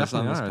to We promise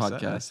on definitely this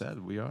are. I podcast. said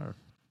we are.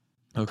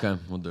 Okay,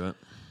 we'll do it.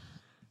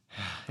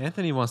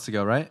 Anthony wants to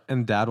go, right?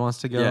 And Dad wants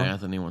to go. Yeah,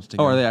 Anthony wants to Oh,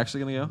 go. are they actually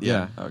gonna go?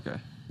 Yeah. Okay.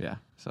 Yeah.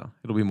 So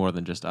it'll be more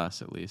than just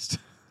us, at least.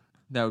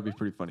 That would be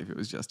pretty funny if it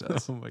was just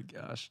us. Oh my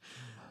gosh,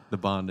 the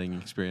bonding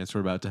experience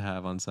we're about to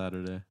have on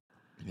Saturday.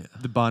 Yeah.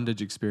 The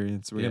bondage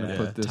experience. We're gonna Yeah.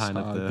 put this. Tying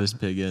up hog- the- This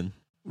pig in.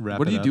 Wrap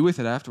what do it you up, do with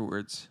it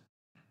afterwards?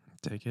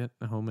 Take it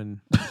home and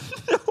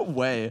No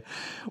way.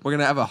 We're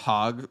gonna have a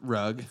hog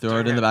rug. Throw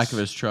it in the back of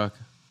his truck.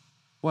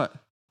 What?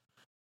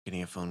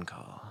 getting a phone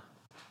call.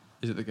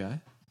 Is it the guy?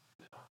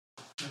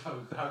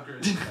 How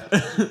great is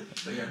that?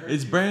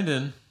 It's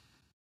Brandon.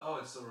 Oh,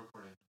 it's still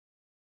recording.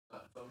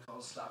 Phone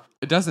call stopped.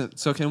 It doesn't.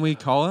 So can we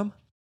call him?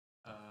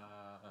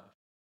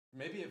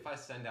 Maybe if I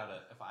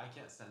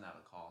can't send out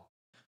a call.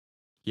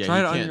 Yeah, Try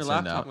you it on can't your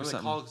send laptop. out. When the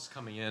something. call is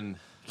coming in.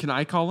 Can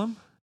I call him?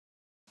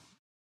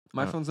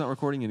 My Uh, phone's not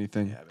recording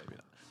anything. Yeah, maybe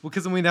not. Well,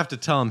 because then we'd have to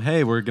tell him,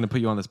 hey, we're going to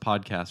put you on this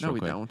podcast No, real we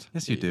quick. don't.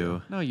 Yes, you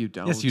do. No, you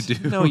don't. Yes, you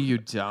do. No, you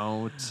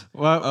don't.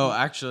 Well, Oh,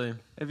 actually,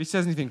 If he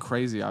says anything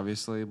crazy,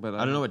 obviously, but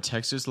I don't know what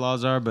Texas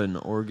laws are, but in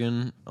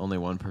Oregon, only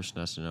one person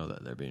has to know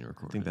that they're being I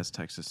recorded. think that's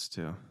Texas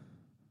too.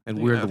 And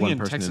we're the I think one in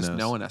person Texas, who knows.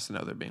 no one has to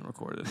know they're being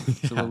recorded.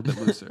 It's a little bit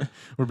looser.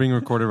 We're being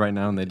recorded right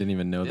now, and they didn't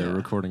even know they were Yeah.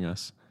 recording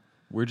us.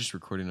 We're just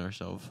recording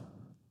ourselves.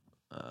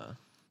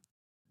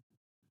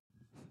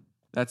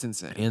 That's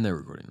insane. And they're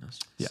recording us.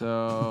 Yeah.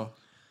 So,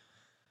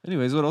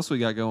 anyways, what else we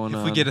got going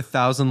on? If we get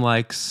 1,000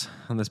 likes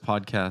on this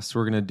podcast,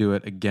 we're gonna do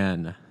it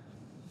again.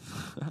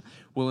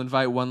 we'll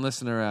invite one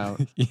listener out.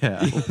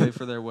 Yeah. We'll pay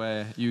for their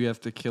way. You have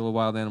to kill a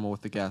wild animal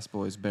with the Gas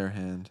Boys bare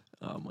hand.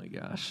 Oh my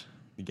gosh.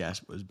 The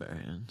gas was bare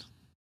hand.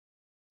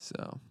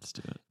 So, Let's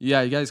do it.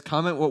 yeah, you guys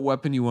comment what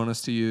weapon you want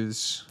us to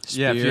use.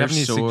 Yeah. If you have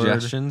any sword,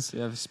 suggestions,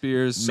 You have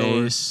spears,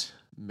 swords,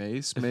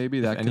 mace, maybe.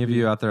 if That could any of be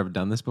you out there have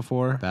done this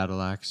before,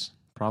 battle axe.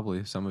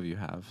 probably some of you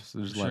have. So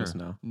just let Sure. us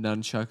know.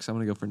 nunchucks. I'm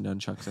gonna go for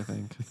nunchucks. I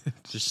think.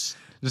 Just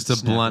Just a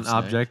Snap blunt and say.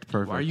 object.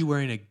 Perfect. Why are you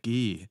wearing a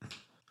gi?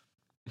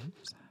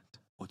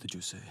 What did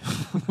you say?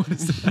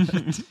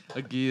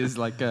 A gi is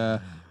like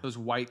those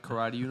white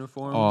karate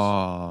uniforms.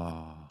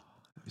 Oh.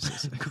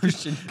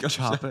 Christian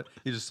Chop it.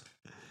 You just.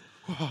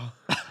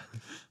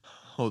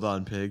 Hold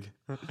on, pig.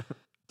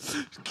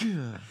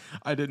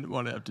 I didn't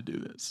want to have to do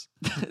this.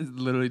 It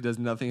literally does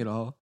nothing at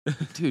all.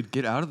 Dude,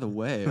 get out of the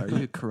way. Are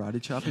you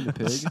karate chopping a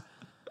pig?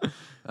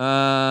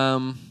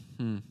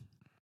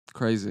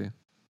 Crazy.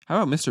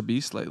 How about Mr.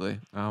 Beast lately?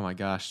 Oh my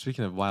gosh.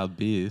 Speaking of wild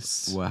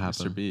beasts, What Mr.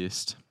 happened?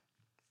 Beast.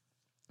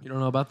 You don't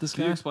know about this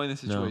Can guy? you explain the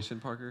situation,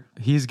 Parker?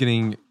 He's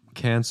getting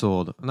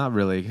canceled. Not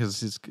really,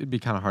 because it'd be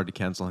kind of hard to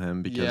cancel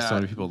him because so Yeah,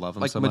 many people love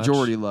him Like so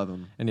majority much. love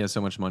him, And he has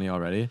so much money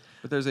already.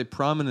 but there's a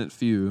prominent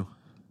few.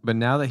 But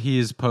now that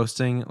he's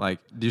posting, like,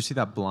 do you see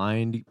that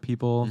blind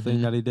people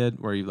thing that he did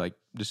where he, like,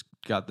 just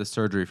got the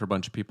surgery for a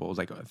bunch of people? It was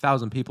like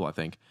 1,000 people, I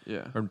think,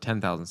 Yeah. or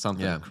 10,000,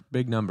 something. Yeah.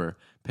 Big number.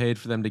 Paid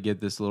for them to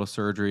get this little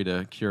surgery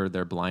to cure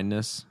their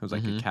blindness. It was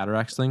like a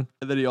cataracts thing.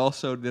 And then he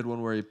also did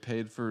one where he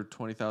paid for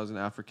 20,000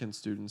 African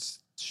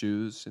students'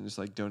 shoes and just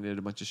like donated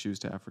a bunch of shoes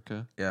to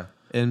Africa. Yeah.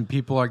 And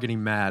people are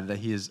getting mad that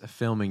he is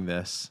filming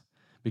this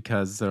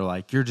because they're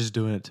like, you're just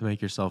doing it to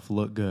make yourself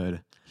look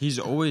good. He's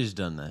always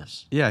done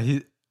this. Yeah,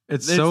 it's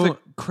It's so the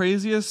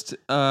craziest.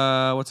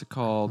 What's it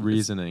called?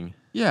 reasoning.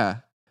 Yeah,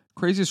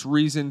 craziest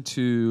reason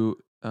to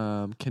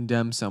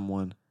condemn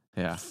someone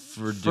Yeah.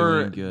 For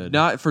doing good.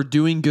 not for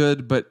doing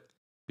good, but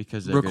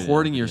because they're good at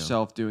recording video.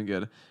 yourself doing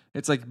good.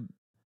 It's like,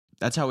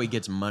 That's how he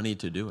gets money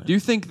to do it. do you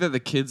think that the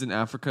kids in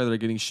Africa that are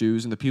getting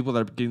shoes and the people that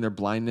are getting their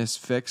blindness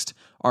fixed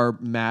are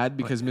mad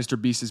because Mr.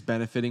 Beast is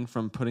benefiting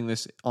from putting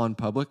this on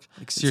public?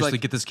 It's Seriously,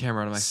 like, get this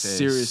camera out of my face.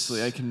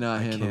 seriously, I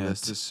cannot handle can't.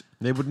 this.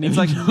 They wouldn't It's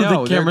even like know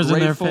no, the cameras they're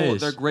in their grateful.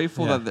 face. They're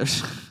grateful Yeah. that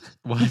there's.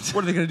 What?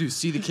 What are they gonna do?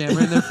 See the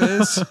camera in their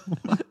face?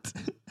 What?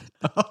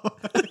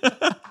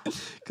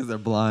 Because they're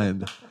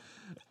blind.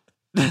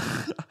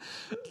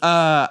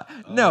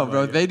 No,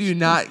 bro, they do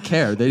not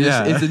care. They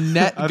just it's a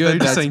net I thought you good were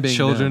that's saying being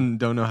children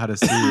don't know how to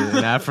see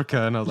in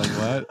Africa, and I was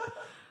like,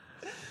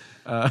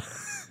 what?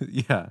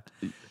 Yeah,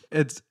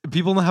 it's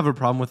people don't have a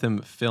problem with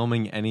him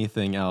filming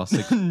anything else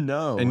like,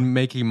 no. and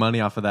making money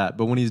off of that.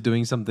 But when he's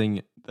doing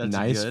something That's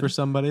nice good. for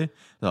somebody,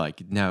 they're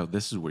like, no,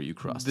 this is where you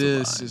cross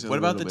This the line. is a What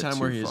about the little bit time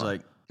where too he's far.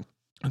 like,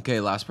 okay,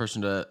 last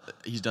person to,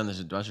 he's done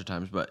this a bunch of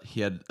times, but he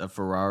had a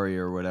Ferrari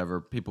or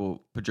whatever.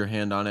 People put your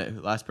hand on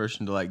it. Last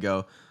person to let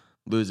go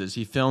loses.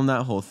 He filmed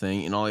that whole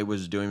thing, and all he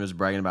was doing was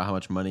bragging about how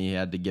much money he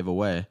had to give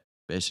away,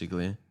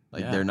 basically.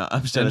 Like, Yeah. they're not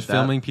upset Instead at of that.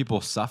 filming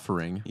people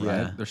suffering,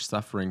 Yeah. right? They're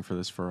suffering for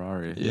this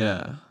Ferrari.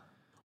 Yeah.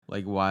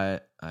 Like, why?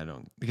 I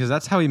don't. Because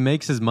that's how he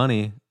makes his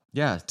money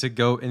Yeah. to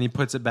go, and he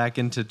puts it back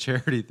into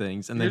charity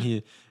things, and then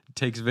he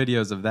takes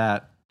videos of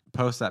that,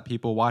 posts that,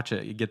 people watch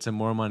it, it gets him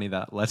more money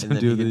that lets And him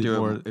then do he can the do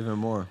more. it even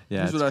more. Yeah,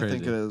 Here's it's what crazy. I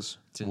think it is.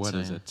 It's What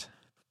is insane. it?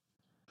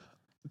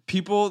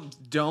 People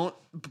don't.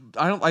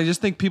 I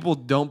just think people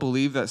don't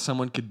believe that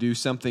someone could do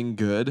something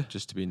good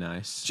Just to be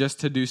nice. just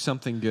to do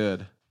something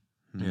good.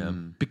 Yeah.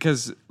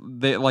 Because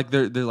they're like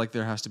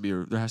there has to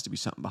be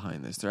something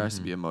behind this. There has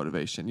to be a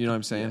motivation. You know what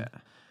I'm saying? Yeah.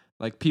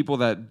 Like people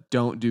that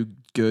don't do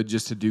good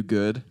just to do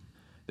good.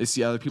 They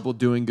see other people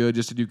doing good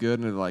just to do good,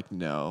 and they're like,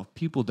 no,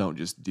 people don't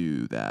just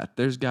do that.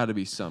 There's got to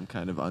be some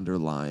kind of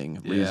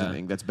underlying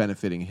reasoning that's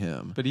benefiting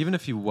him. But even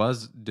if he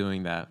was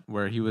doing that,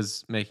 where he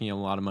was making a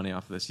lot of money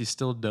off of this, he's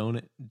still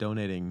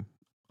donating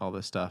all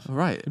this stuff.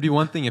 Right. It'd be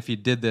one thing if he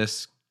did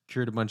this,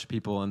 cured a bunch of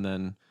people, and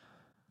then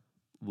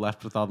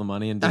left with all the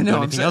money and I didn't know, do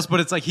I'm anything saying- else. But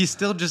it's like he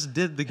still just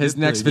did the His good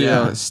next thing.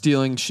 video, Yeah.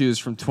 stealing shoes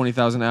from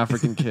 20,000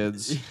 African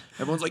kids.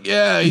 Everyone's like,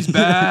 yeah, he's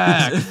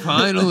back.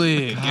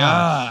 Finally.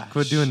 God.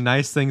 Quit doing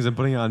nice things and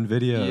putting it on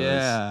videos.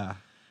 Yeah.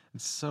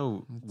 It's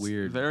so It's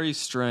weird. very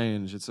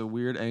strange. It's a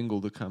weird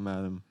angle to come at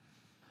him.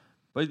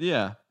 But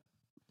yeah.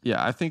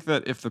 Yeah, I think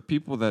that if the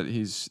people that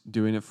he's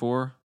doing it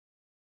for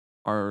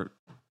are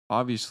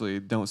obviously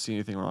don't see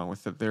anything wrong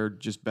with it, they're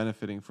just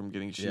benefiting from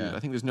getting shoes. Yeah. I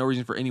think there's no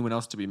reason for anyone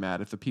else to be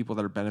mad if the people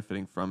that are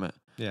benefiting from it.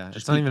 Yeah, Just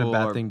it's not even a people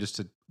bad are- thing just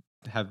to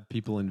have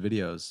people in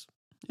videos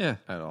Yeah.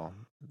 at all.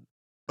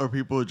 Are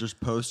people just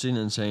posting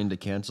and saying to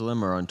cancel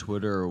him, or on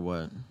Twitter, or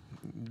what?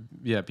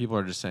 Yeah, people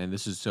are just saying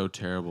this is so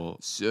terrible.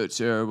 So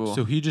terrible.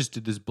 So he just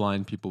did this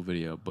blind people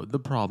video, but the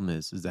problem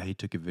is that he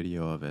took a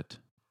video of it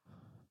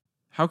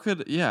How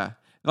could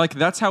like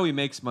that's how he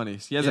makes money.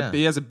 He has Yeah.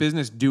 he has a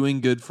business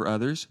doing good for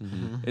others.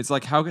 Mm-hmm. It's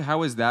like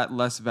how is that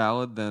less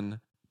valid than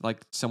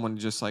like someone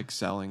just like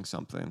selling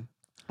something?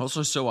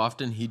 Also, so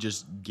often he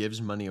just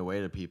gives money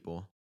away to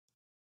people.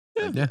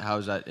 Like, Yeah. how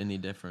is that any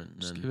different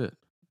Just than give it.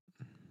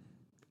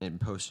 in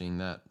posting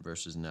that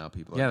versus now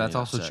people? Yeah, are that's getting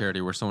also upset.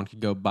 charity where someone could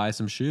go buy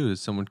some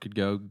shoes. Someone could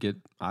go get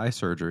eye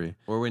surgery.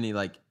 Or when he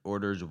like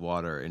orders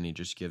water and he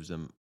just gives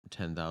them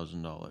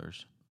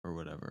 $10,000 or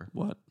whatever.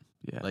 What?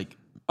 Yeah. Like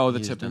Oh, the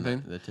he's tipping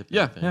done thing. that- The tipping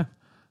Yeah, thing. yeah.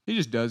 He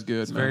just does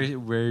good. It's man. very,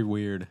 very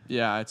weird.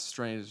 Yeah, it's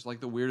strange. It's like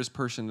the weirdest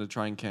person to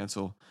try and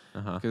cancel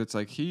Uh-huh. because it's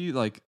like he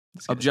like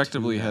This guy's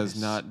objectively too has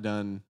nice. not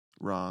done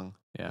wrong.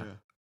 Yeah.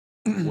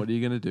 What are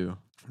you gonna do?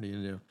 What are you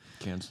going to do?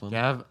 Cancel him.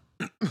 Gav.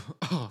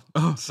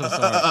 oh, so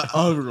sorry.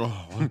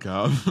 Oh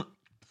God.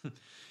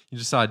 You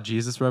just saw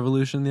Jesus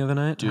Revolution the other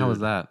night? How was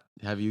Dude. that?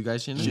 Have you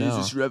guys seen it? No.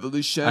 Jesus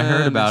Revolution. I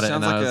heard about it,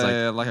 Sounds and I like was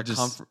a like, like a just-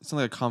 sounds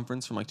like a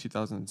conference from like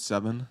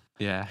 2007,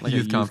 Yeah. like a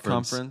youth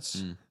conference.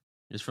 Mm.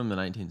 It's from the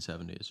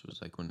 1970s. Was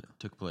like when it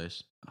took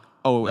place.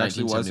 Oh, it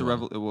actually was a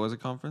 1971. it was a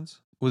conference.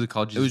 Was it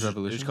called Jesus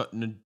Revolution? It was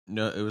called,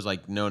 no, it was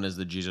like known as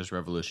the Jesus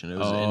Revolution. It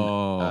was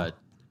Oh. in.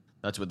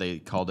 That's what they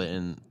called it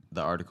in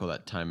the article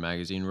that Time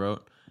Magazine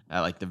wrote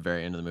at like the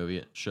very end of the movie.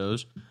 It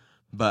shows,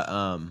 but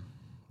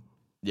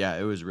yeah,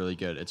 it was really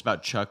good. It's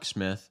about Chuck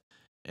Smith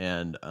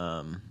and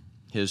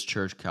his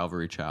church,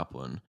 Calvary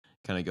Chaplain,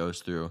 kind of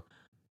goes through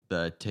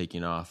the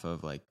taking off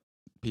of like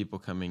people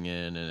coming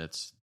in, and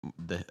it's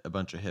a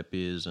bunch of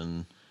hippies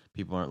and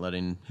people aren't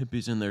letting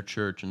hippies in their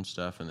church and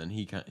stuff. And then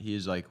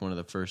he's like one of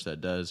the first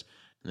that does,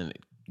 and then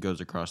it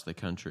goes across the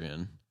country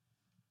and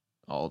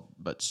all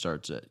but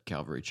starts at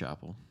Calvary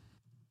Chapel.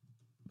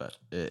 But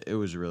it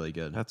was really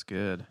good. That's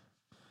good.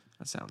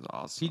 That sounds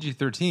awesome.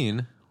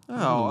 PG-13.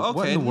 Oh, okay.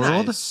 What in the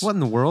world? nice. What in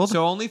the world?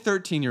 So only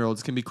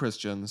 13-year-olds can be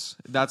Christians.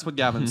 That's what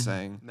Gavin's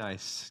saying.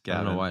 Nice. I don't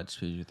know Gavin. why it's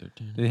PG-13.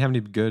 Did they have any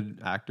good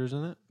actors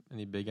in it?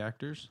 Any big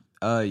actors?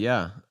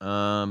 Yeah.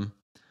 I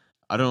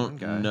One don't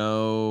guy.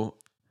 know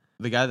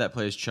the guy that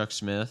plays Chuck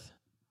Smith,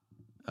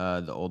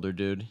 the older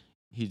dude.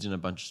 He's in a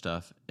bunch of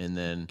stuff, and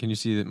then Can you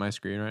see my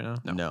screen right now?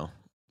 no,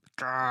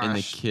 and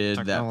the kid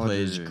that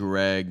plays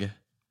Greg,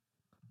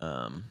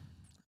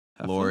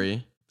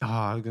 Lori. Oh,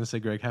 I was gonna say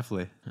Greg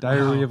Heffley.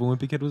 Diary of a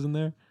Wimpy Kid was in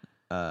there.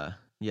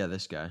 Yeah,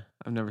 this guy.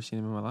 I've never seen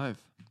him in my life.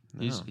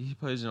 No. He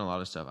plays in a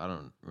lot of stuff. I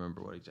don't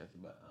remember what exactly,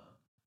 but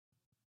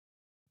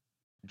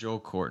Joel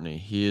Courtney.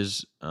 He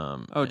is.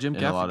 Oh, Jim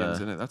in a lot Gaffigan's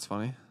of in it. That's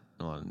funny.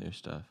 a lot of new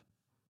stuff.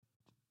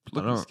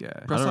 Look I at this don't-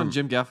 guy. Press don't- on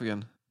Jim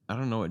Gaffigan. I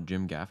don't know what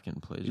Jim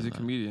Gaffigan plays. He's in a that.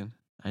 comedian.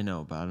 I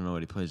know, but I don't know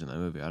what he plays in that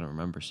movie. I don't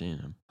remember seeing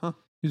him.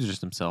 He was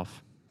just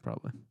himself,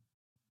 probably.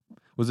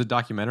 Was it a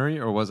documentary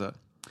or was it?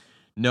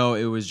 No,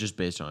 it was just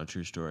based on a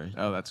true story.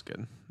 Oh, that's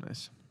good.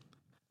 Nice.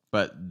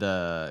 But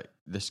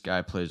this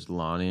guy plays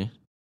Lonnie,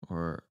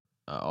 or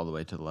all the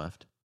way to the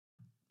left.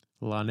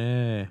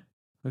 Lane.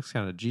 Looks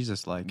kind of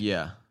Jesus-like.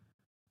 Yeah,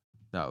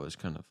 that was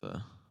kind of the.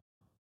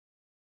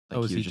 Like Oh,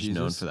 was he he was just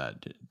known Jesus? for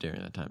that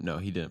during that time. No,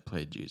 he didn't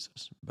play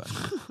Jesus, but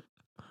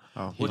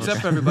Oh, What's okay.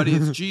 up, everybody?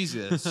 It's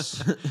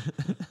Jesus.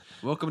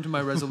 Welcome to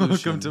my resolution.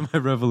 Welcome to my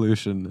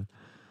revolution.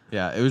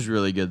 yeah, it was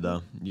really good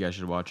though. You guys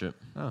should watch it.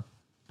 Oh.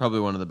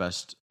 Probably one of the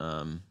best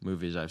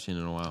movies I've seen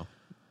in a while.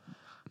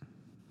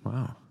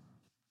 Wow.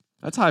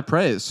 That's high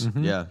praise.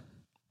 Mhm. Yeah,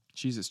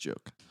 Jesus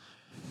joke.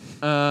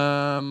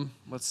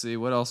 Let's see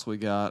what else we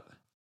got.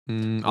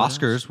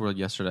 Oscars were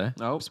yesterday.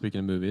 Oh, Speaking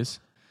of movies,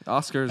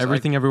 Oscars.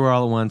 Everything Everywhere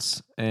All at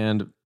Once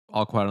and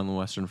All Quiet on the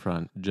Western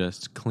Front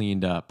just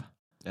cleaned up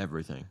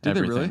everything. Did they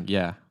everything. really?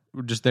 Yeah,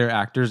 just their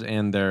actors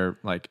and their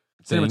like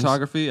things.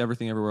 Cinematography.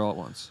 Everything Everywhere All at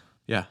Once.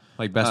 Yeah,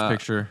 like best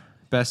picture,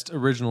 best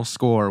original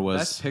score was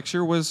Best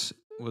picture was.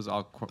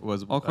 All Quiet on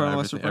the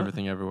Western everything, Front?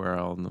 everything Everywhere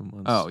All at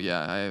Once. Oh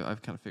yeah,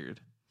 I've kind of figured.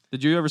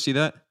 Did you ever see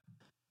that?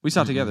 We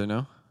saw it together.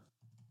 No,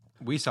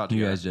 we saw it You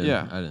together guys did.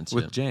 Yeah. I didn't see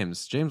with it.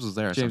 James. James was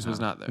there. James somehow. was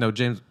not there. No,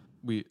 James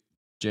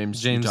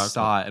James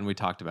saw it and we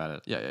talked about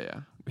it. yeah.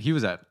 He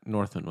was at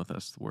Northland with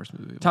us. The worst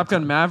movie. of Top all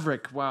Gun time.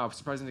 Maverick. Wow,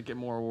 surprising to get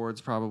more awards.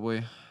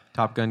 Probably.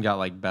 Top Gun got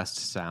like best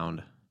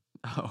sound.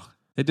 Oh,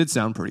 it did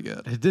sound pretty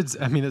good. It did.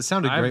 I mean, it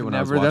sounded great I've when never.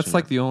 I was watching. That's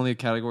like the only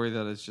category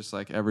that is just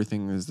like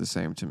everything is the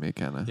same to me,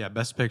 kind of. yeah,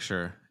 best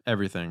picture,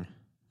 everything,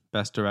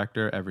 best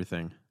director,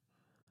 everything.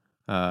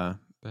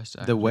 Best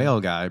actor. The whale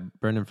guy,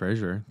 Brendan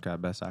Fraser,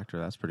 got best actor.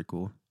 That's pretty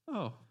cool.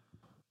 Oh,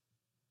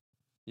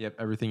 Yep,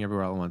 Everything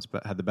Everywhere All at Once,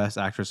 but had the best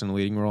actress in the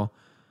leading role.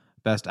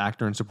 Best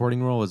actor in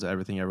supporting role was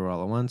Everything Everywhere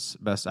All at Once.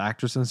 Best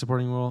actress in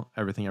supporting role,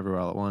 Everything Everywhere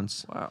All at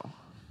Once. wow.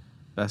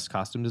 Best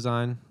costume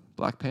design,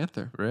 Black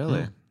Panther. really?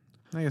 Yeah.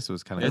 I guess it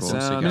was kind of It's cool.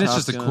 sound, I mean, it's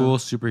just a Top cool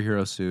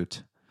superhero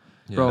suit.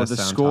 Yeah. Bro, best the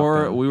sound, Top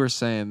score, Gun. we were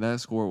saying that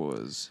score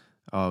was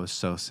Oh, it was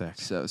so sick.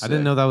 so sick. I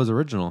didn't know that was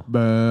original.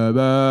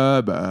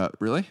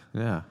 Really?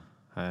 Yeah,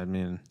 I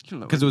mean, You don't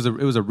know because it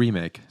was a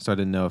remake, so I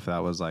didn't know if that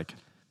was like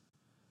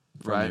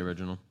From Right. the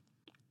original.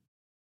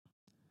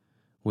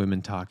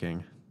 women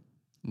talking.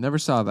 Never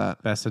saw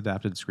that. Best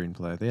adapted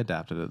screenplay. They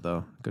adapted it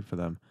though. Good for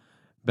them.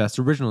 Best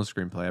original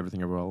screenplay.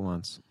 Everything Everywhere All at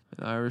Once.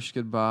 An Irish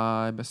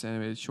Goodbye, Best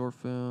Animated Short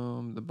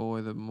Film, The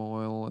Boy, the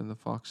Mole, and the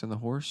Fox and the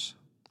Horse.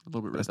 A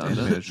little bit Best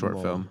redundant. animated short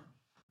Lol. film.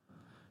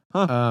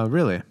 Huh.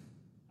 Really?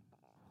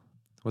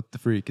 What the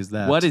freak is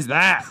that? What is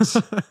that?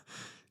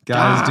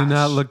 Guys, do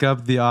not Gosh. look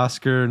up the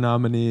Oscar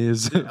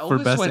nominees for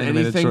Elvis best won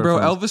animated anything, short bro.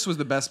 films. Elvis was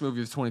the best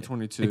movie of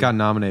 2022. It got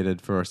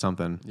nominated for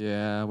something.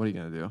 Yeah, what are you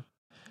gonna do?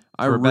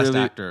 For best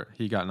actor,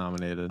 he got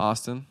nominated.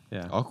 Austin.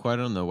 Yeah. All Quiet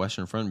on the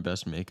Western Front,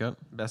 best makeup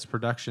Best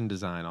production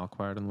design, All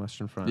Quiet on the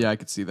Western Front. Yeah, I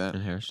could see that.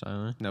 and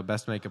hairstyling. No,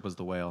 best makeup was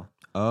The Whale.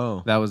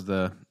 Oh, That was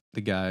the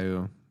guy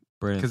who.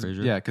 Brandon Cause,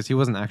 Fraser. yeah, because he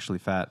wasn't actually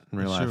fat in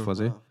real That's life, true. was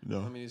he?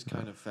 No. I mean, he's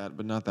kind of fat,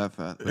 but not that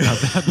fat.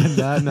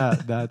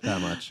 not that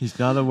much. He's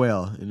not a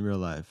whale in real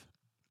life.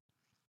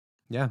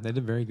 Yeah, they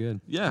did very good.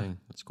 Yeah, Dang,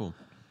 that's cool.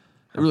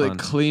 it really fun.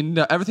 cleaned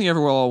up. Everything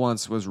Everywhere All at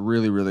Once was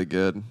really, really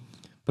good.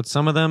 But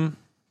some of them,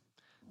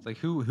 it's like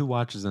who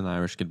watches An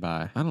Irish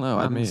Goodbye? I don't know.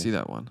 I Not didn't me. see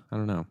that one. I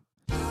don't know.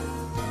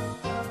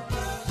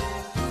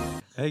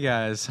 Hey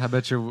guys, I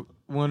bet you're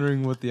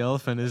wondering what the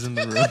elephant is in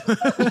the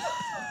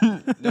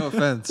room. No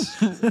offense.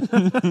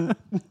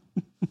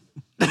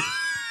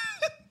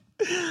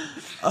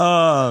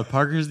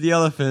 Parker's the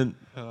elephant.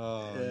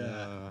 Oh,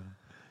 no.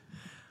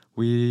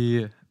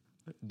 We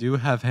do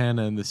have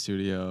Hannah in the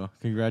studio.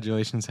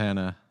 Congratulations,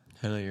 Hannah.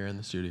 Hannah, you're in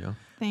the studio.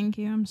 Thank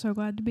you. I'm so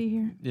glad to be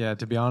here. Yeah,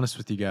 to be honest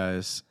with you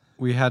guys,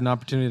 we had an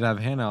opportunity to have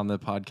Hannah on the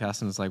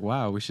podcast, and it's like,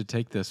 wow, we should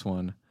take this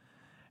one.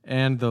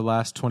 And the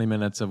last 20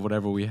 minutes of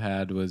whatever we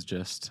had was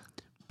just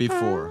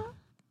Before.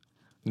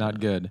 not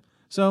good.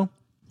 So,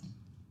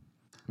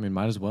 I mean,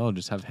 might as well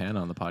just have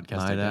Hannah on the podcast.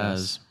 I Might guess.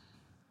 as.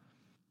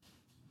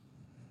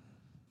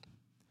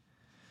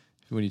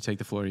 When you take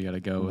the floor, you got to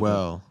go. With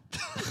Well.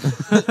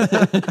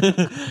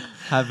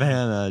 Have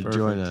Hannah it.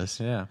 join Perfect. us.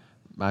 Yeah.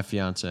 My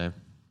fiance.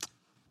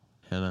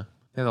 Hannah.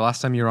 Yeah, the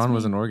last time you were on It's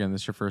was me. in Oregon.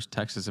 This is your first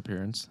Texas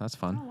appearance. That's Oh,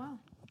 fun. wow.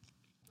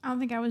 I don't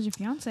think I was your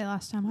fiance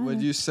last time. Would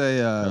either. you say?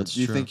 That's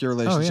Do you true. think your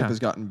relationship yeah. has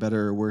gotten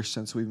better or worse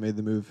since we've made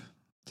the move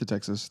to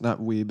Texas? Not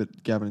we,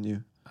 but Gavin and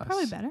you.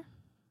 Probably better.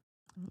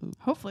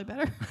 Hopefully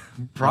better.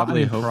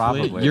 Probably, Hopefully.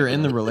 probably. You're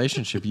in the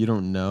relationship. You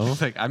don't know.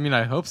 Like, I mean,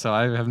 I hope so.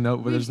 I have no.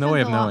 We've There's no spent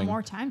way of a lot knowing.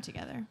 more time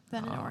together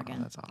than in Oh,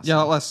 Oregon. That's awesome. Yeah,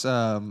 a lot less.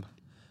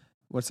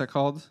 What's that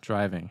called?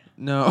 Driving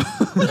No,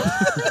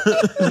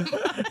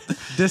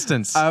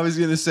 distance. I was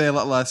gonna say a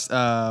lot less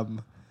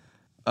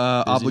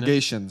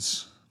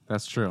obligations.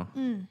 That's true.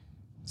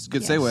 It's a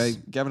good Yes.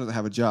 segue. Gavin doesn't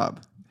have a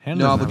job. Hannah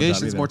No doesn't have a job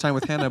obligations, either. more time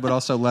with Hannah, but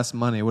also less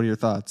money. What are your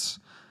thoughts?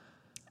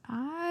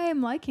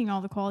 I'm liking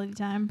all the quality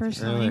time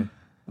personally. Really?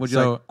 Would you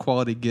So- like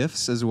quality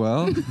gifts as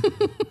well?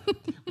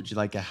 Would you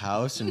like a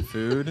house and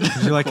food?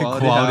 Would you like a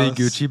Quality quality house.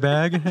 Gucci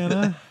bag,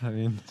 Hannah? I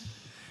mean,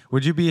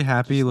 would you be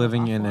happy Just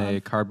living in off a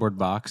love. cardboard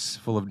box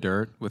full of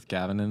dirt with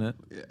Gavin in it?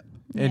 Yeah.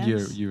 And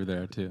Yes. you were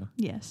there too,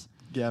 Yes.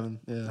 Gavin,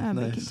 yeah, I'd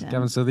be nice. content.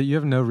 Gavin. So that you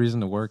have no reason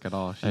to work at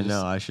all. She I just-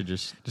 know. I should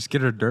just. Just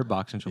get her a dirt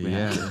box and she'll be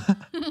Yeah.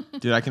 happy.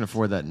 Dude, I can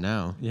afford that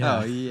now. Yeah.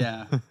 Oh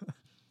yeah.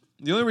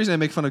 The only reason I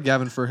make fun of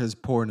Gavin for his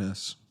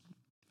poorness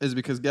is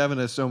because Gavin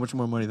has so much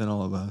more money than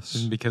all of us.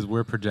 And because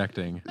we're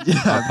projecting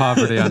our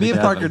poverty on Me and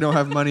Parker Gavin. don't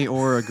have money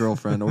or a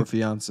girlfriend or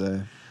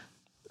fiance.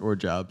 Or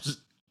jobs.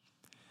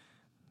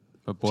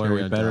 But boy, Cherry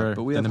we on better top.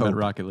 But we than have him at hope.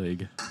 Rocket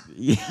League.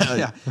 Yeah.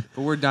 Yeah,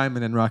 but we're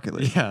diamond in Rocket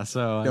League. Yeah.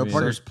 So I Yo, mean,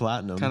 Parker's So's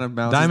platinum. Kind of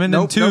bounces. diamond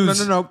nope, and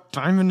twos. Nope.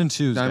 Diamond and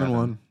twos. Diamond Gavin.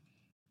 one.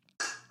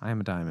 I am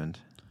a diamond.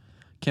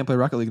 Can't play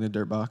Rocket League in a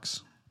dirt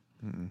box.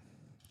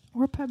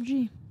 Or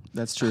PUBG.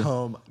 That's true.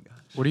 Oh my god.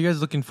 What are you guys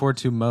looking forward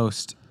to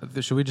most?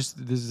 Should we just?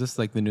 Is this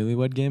like the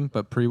newlywed game?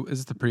 But is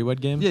this the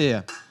pre-wed game?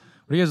 Yeah. What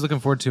are you guys looking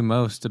forward to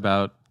most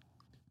about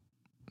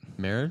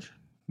Marriage?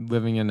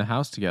 living in a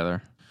house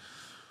together?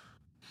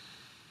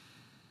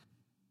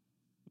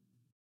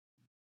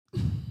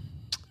 You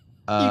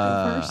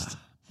go first.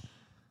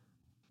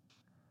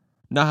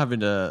 Not having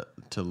to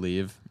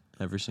leave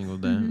every single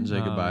day and say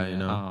goodbye. You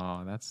know,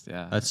 Oh, that's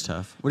that's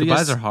tough. What do you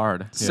Goodbyes guys are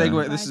hard. segue?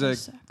 Why This is do you a.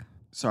 suck?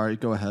 Sorry,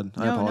 go ahead.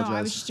 I No, apologize.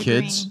 I was just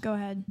Kids? agreeing. Go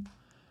ahead.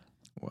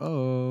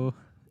 Whoa.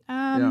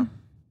 Yeah.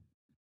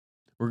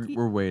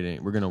 We're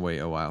waiting. We're gonna wait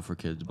a while for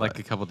kids. Like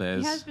But a couple He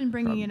days. has been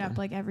bringing it up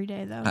probably. like every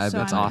day though, That's so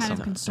I'm awesome. kind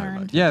of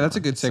concerned. Yeah, that's a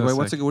good So segue.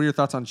 What sick. are your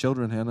thoughts on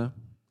children, Hannah?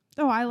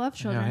 Oh, I love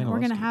children. Hannah We're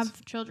loves gonna kids.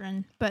 have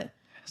children, but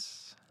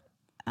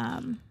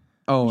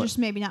Oh, just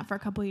maybe not for a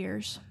couple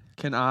years.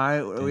 can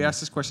I? We asked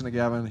this question to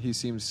Gavin. He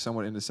seems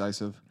somewhat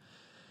indecisive.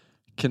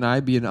 Can I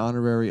be an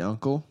honorary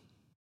uncle?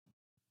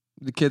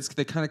 The kids,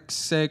 they kind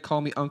of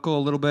call me uncle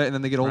a little bit, and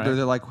then they get older. Right.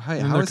 They're like, hey,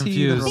 And how they're is he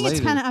even confused. I think related?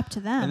 it's kind of up to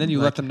them. And then you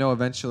Like- let them know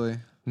eventually.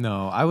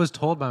 No, I was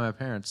told by my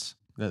parents.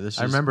 that this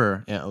I is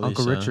remember Aunt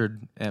Uncle Lisa.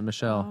 Richard, Aunt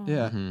Michelle. Oh.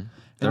 Yeah. Mhm.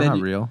 They're then not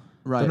you- real.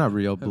 Right. They're not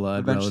real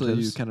blood Eventually,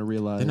 relatives. you kind of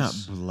realize. They're not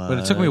blood. But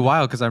it took me a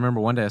while because I remember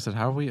one day I said,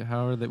 "How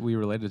are that we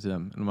related to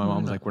them?" And my mom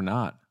was not. like, "We're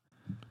not."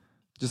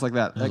 Just like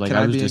that. I was like, Can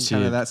I I was be in kind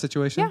deceived. of that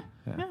situation?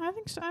 Yeah. Yeah, I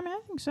think so. I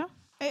think so.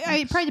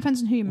 It probably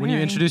depends on who you marry. When you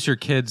introduce your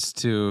kids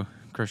to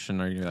Christian,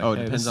 are you like, Oh, it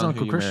hey, depends this is on Uncle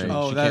who you Christian? marry.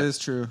 Oh, She that can't- is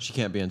true. She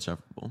can't be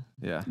insufferable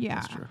Yeah, Yeah,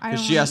 that's true. I because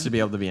don't she has wanna- to be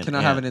able to be an Cannot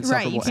aunt. have an Right,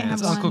 insufferable you can't aunt. have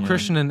It's one. Uncle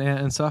Christian and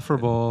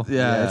Insufferable.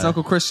 Yeah, it's Yeah.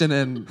 Uncle Christian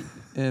and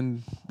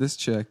and this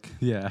chick,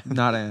 Yeah.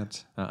 not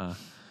aunt.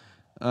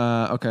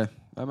 Okay,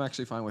 I'm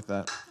actually fine with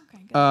that.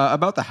 Okay, good.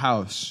 About the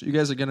house, you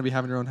guys are going to be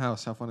having your own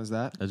house. How fun is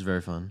that? That's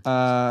very fun.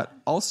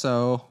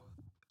 Also,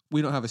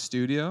 we don't have a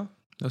studio,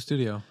 No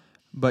studio.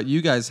 but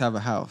you guys have a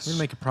house. We're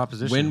gonna make a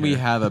proposition. When we here.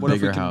 have a What if we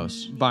bigger can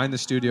house, Buying the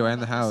studio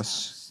and the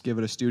house, give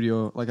it a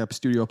studio, like a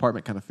studio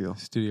apartment kind of feel.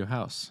 studio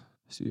house.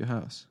 Studio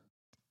house.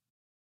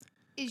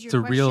 Is it's a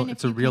your real- question if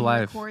it's a you real can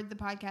life- record the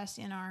podcast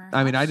in our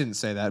I mean, I house? didn't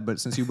say that, but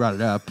since you brought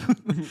it up,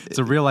 It's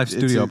a real life It's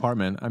studio a-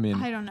 apartment. I mean,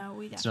 I don't know.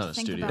 We'd have not to a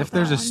think studio. about if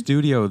there's that a one.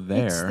 studio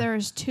there,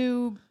 There's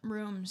 2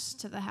 rooms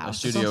to the a house.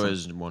 studio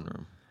is one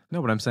room.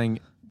 no, but I'm saying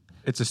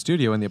it's a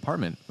studio in the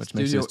apartment, which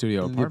makes it a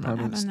studio in the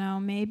apartment. I don't know.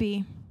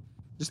 Maybe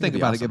just think It'd be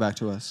about it. awesome. Get back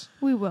to us.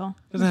 we will.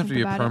 It doesn't have to Think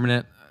be a about it.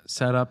 permanent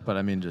setup, but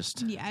I mean,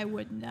 just Yeah, I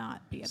would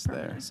not be a It's there.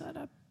 permanent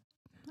setup.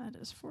 That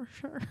is for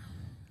sure.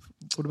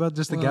 what about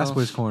just the Well- gas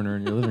boys corner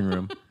in your living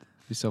room?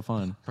 Be so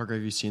fun. Parker,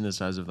 have you seen the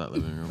size of that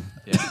living room?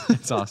 Yeah,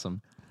 it's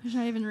awesome. There's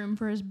not even room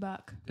for his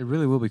buck. It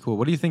really will be cool.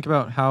 What do you think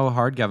about how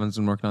hard Gavin's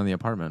been working on the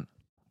apartment?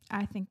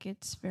 I think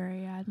it's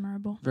very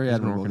admirable. Very He's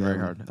been admirable. working very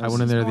Gavin. hard. That I was-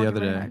 went in there the Working other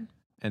very day, hard.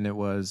 and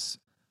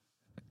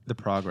the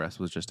progress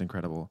was just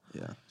incredible.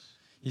 Yeah.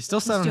 He's still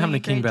He's set on having doing a a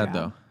king great bed,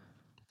 job.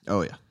 though.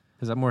 Oh yeah,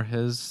 Is that more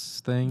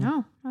his thing?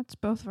 No, that's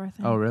both of our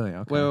things. Oh, really?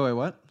 Okay. Wait.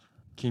 What?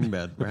 king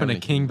bed. We're putting a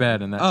king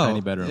bed in that Oh,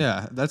 tiny bedroom.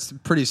 yeah, that's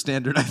pretty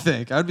standard. I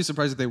think I would be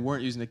surprised if they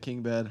weren't using a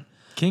king bed.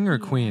 King or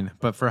queen,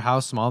 but for how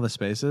small the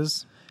space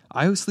is,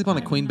 I would sleep on a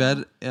I don't queen know.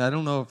 bed, and I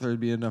don't know if there would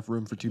be enough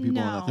room for 2 people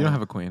on No. that you thing. don't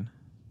have a queen.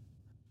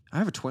 I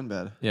have a twin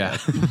bed, Yeah,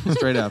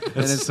 straight up, and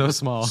it's so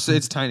small.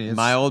 it's tiny. It's,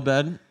 My old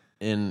bed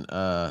in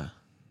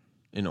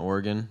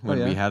Oregon when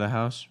yeah? we had a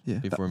house Yeah.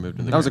 before we moved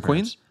in. that was a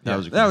queen. That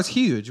was a queen. That was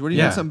huge. What do you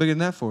Yeah. need something bigger than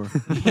that for?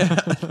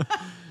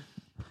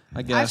 I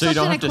I've guess. So you slept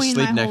don't in have a to queen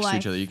sleep my next whole to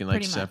each other. life, You can like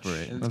pretty much.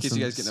 separate. In Want case you some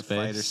guys get in a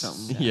fight or space?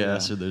 something. Yeah,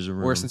 so there's a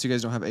room. Or since you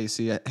guys don't have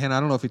AC, Hannah, I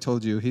don't know if he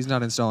told you, he's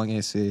not installing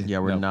AC. yeah,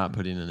 we're Nope. not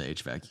putting in an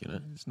HVAC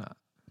unit. It's not.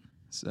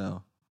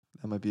 So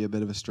that might be a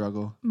bit of a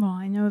struggle. Well,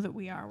 I know that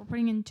we are. We're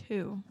putting in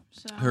 2.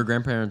 So Her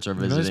grandparents are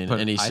You can just visiting,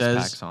 put and he ice says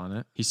packs on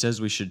it.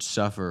 we should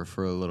suffer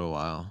for a little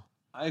while,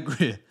 I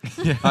agree.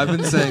 I've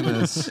been saying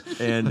this.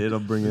 and it'll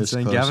bring us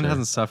Saying closer. Gavin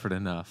hasn't suffered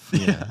enough.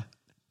 Yeah,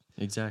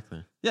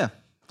 exactly. Yeah.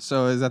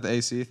 So is that the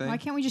AC thing? why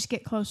can't we just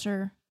get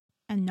closer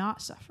and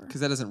not suffer? Because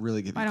that doesn't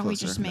really give Why you don't we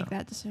closer. just make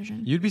that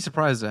decision? You'd be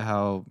surprised at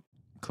how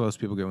close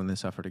people get when they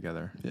suffer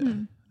together. Yeah.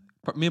 Hmm.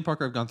 Me and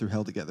Parker have gone through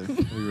hell together.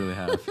 We really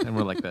have, and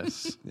we're like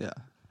this. Yeah.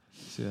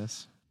 See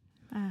this?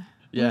 Ah.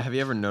 Yeah, have you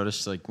ever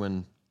noticed like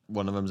when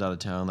one of them's out of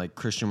town, like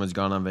Christian was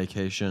gone on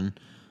vacation,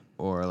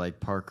 or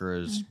like Parker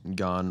is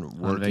gone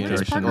working vacation. Where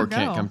does or Parker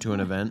can't go? come to an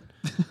event?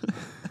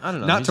 I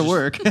don't know. Not he's to just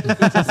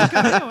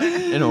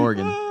work. in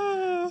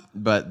Oregon,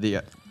 but the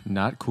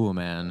Not cool,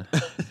 man.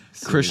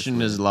 Christian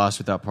Seriously. is lost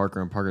without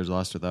Parker, and Parker's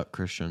lost without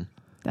Christian.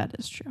 That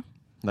is true.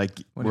 Like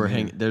What do you we're mean?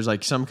 hanging. There's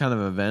like some kind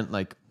of event,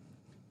 like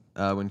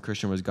when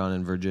Christian was gone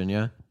in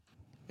Virginia,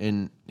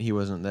 and he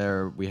wasn't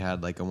there. We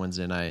had like a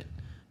Wednesday night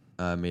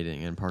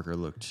meeting, and Parker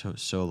looked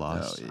so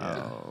lost.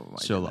 Oh my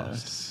So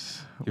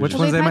goodness. He Which was just-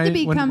 Well, Wednesday they've had to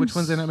night? become Which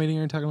Wednesday night meeting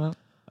are you talking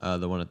about?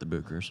 The one at the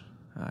Bookers.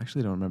 I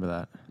actually don't remember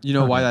that. You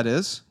know why Okay. that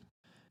is?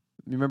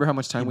 You remember how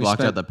much He time we blocked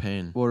spent? out the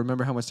pain. Well,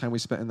 remember how much time we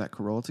spent in that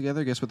Corolla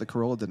together? Guess what the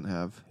Corolla didn't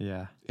have?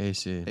 Yeah,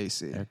 AC.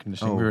 AC. air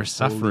conditioning. Oh, we were holy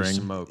suffering.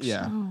 smokes.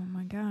 Yeah. Oh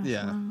my gosh.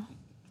 Yeah. Wow.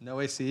 No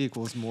AC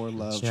equals more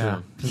love. Yeah,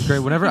 True. it's great.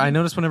 Whenever I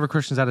notice, whenever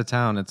Christian's out of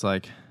town, it's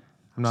like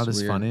I'm not It's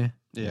as weird. funny.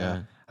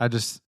 Yeah. I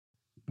just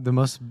the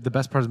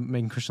best part of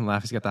making Christian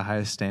laugh. He's got the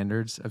highest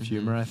standards of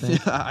humor. I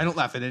think Yeah, I don't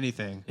laugh at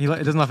anything. he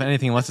doesn't laugh at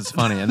anything unless it's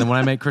funny. And then when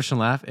I make Christian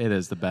laugh, it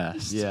is the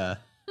best. Yeah.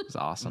 It's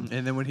awesome.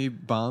 And then when he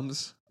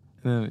bombs,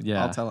 And then,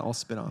 yeah, I'll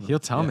spit on him. he'll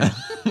tell me,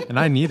 and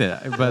I need it.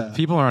 But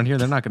people around here,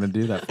 they're not going to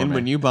do that for And me.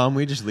 when you bomb,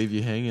 we just leave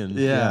you hanging.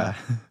 Yeah.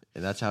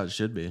 And that's how it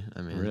should be.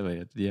 I mean,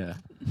 really, yeah.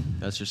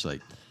 that's just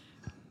like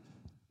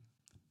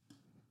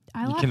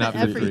I You laugh cannot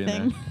at be free in there.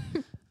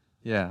 everything.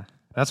 Yeah,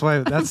 that's why.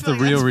 That's the feel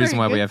like real that's reason very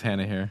why we good. have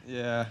Hannah here.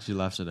 Yeah. she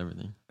laughs at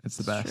everything. It's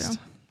the It's best.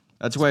 true.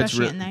 That's why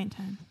Especially it's at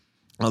nighttime.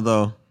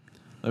 although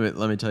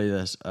let me tell you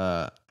this.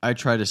 I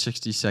tried a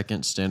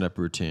 60-second stand-up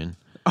routine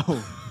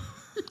Oh.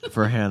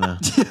 for Hannah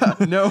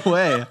No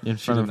way. in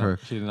She front did of not- her.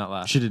 She did not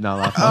laugh. She did not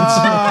laugh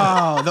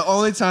once. Oh, the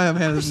only time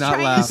Hannah's not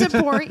trying laughed. to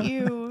support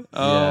you.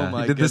 Oh Yeah.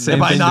 my He did the goodness. same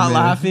Am I thing to not me.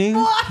 laughing?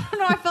 Well, I don't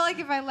know. I felt like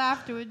if I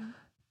laughed, it would.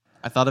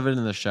 I thought of it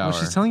in the shower. Well,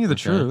 she's telling you the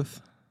Okay?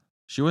 truth.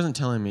 She wasn't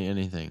telling me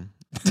anything.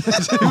 She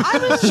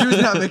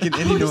was not making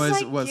any I was, noise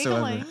like,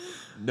 whatsoever. giggling.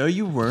 No,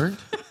 you weren't.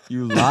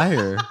 You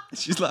liar.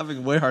 She's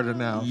laughing way harder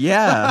now.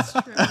 Yeah. That's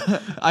true.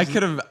 I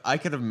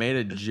could have made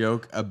a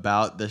joke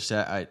about the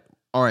set.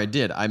 I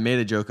did. I made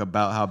a joke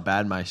about how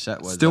bad my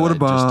set was. Still that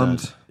would've I just bombed.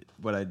 did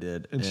What I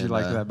did, And she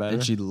liked that better?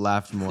 And she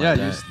laughed more. Yeah, at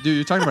that.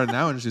 you're talking about it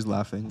now, and she's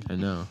laughing. I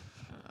know.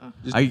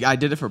 Just- I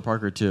did it for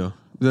Parker too.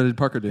 What did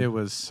Parker do? It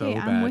was so Hey,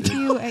 bad. I'm with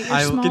you at your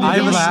I, small I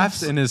dance.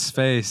 laughed in his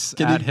face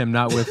Can at you- him,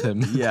 not with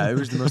him. Yeah, it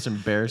was the most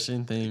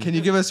embarrassing thing. Can you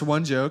give us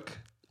one joke?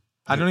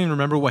 I don't even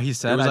remember what he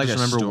said. It was I like just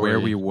a remember where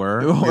story. we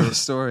were. What We a were-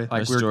 story. like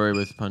a we were, story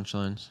with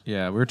punchlines.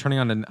 yeah, we were turning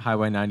on to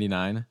Highway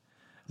 99,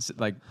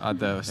 like at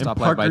the And stoplight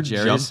Parker by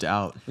Jerry's. jumped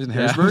out. in Yeah,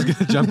 I was Harrisburg.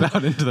 gonna jump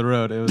out into the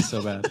road. It was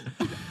so bad.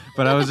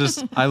 But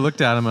I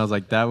looked at him. I was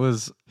like, that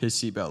was His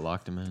seatbelt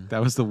locked him in.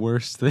 the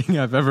worst thing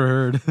I've ever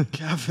heard.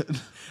 Kevin.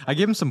 I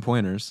gave him some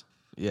pointers.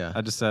 Yeah.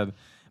 I just said,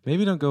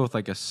 maybe don't go with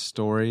like a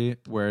story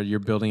where you're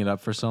building it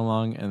up for so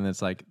long and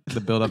it's like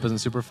the build up isn't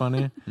super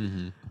funny.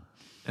 Mm-hmm.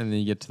 And then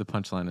you get to the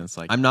punchline and it's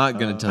like, I'm not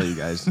gonna tell you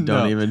guys. Don't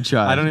no. even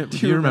try. I don't even,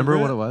 do you remember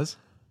what it was?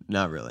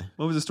 Not really.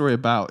 What was the story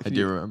about? I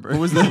do remember. What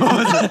was the?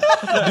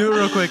 Do it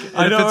real quick.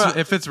 I And know-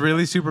 if it's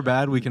really super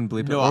bad, we can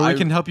bleep it. No, Or we I-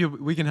 can help you.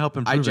 We can help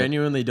improve I it.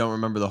 genuinely don't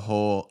remember the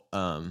whole,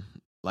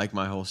 like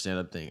my whole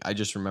stand-up thing. I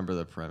just remember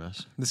the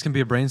premise. This can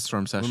be a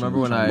brainstorm session. Remember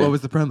when I- What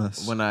was the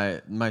premise?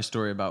 My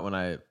story about when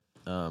I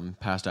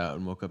passed out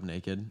and woke up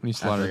naked When you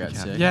after slaughtered I the got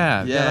cat. sick.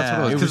 Yeah, Yeah. that's what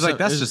it was. It Because was like so-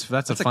 that's it was- just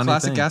that's a That's a funny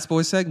classic thing. Gas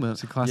Boy segment.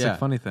 It's a classic Yeah.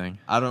 funny thing.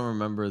 I don't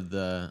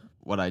remember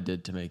what I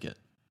did to make it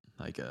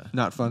like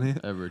Not funny.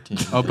 a routine.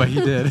 Oh, but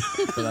he did.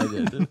 But I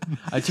did.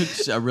 I took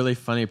a really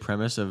funny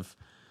premise of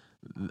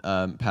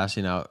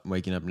passing out,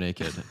 waking up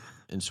naked,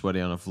 and sweaty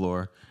on a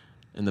floor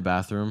in the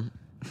bathroom,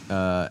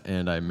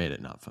 and I made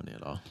it not funny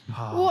at all.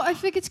 Well, I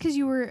think it's because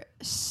you were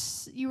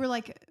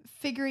like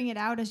figuring it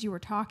out as you were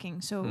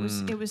talking, so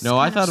it was. No,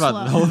 I kind of thought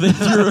about the slow. whole thing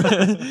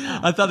through.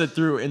 I thought it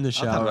through in the I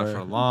thought about it for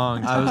a shower.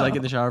 long I time. was like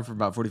in the shower for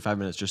about 45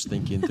 minutes, just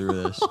thinking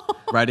through this,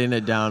 writing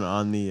it down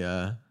on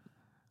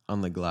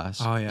the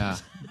glass. Oh yeah,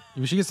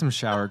 we should get some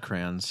shower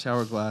crayons.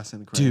 Shower glass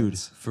and Dude,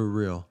 crayons. for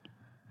real.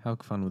 How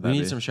fun would that We be?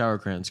 need some shower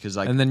crayons because,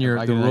 like, And then if you're-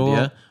 I the get an rule-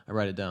 idea, I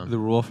write it down. The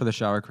rule for the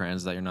shower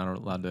crayons is that you're not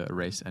allowed to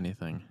erase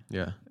anything.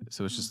 Yeah,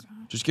 So it's just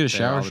just get a There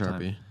shower all the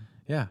time. sharpie.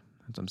 yeah,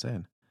 that's what I'm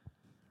saying.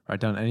 Write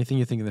down anything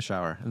you think in the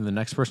shower, and the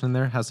next person in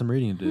there has some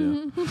reading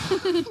to do.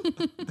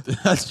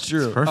 That's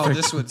true. Perfect. Oh,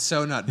 this would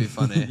so not be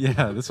funny.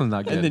 Yeah, this one's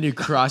not good. And then you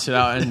cross it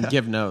out and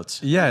give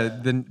notes. yeah,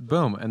 then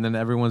boom, and then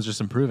everyone's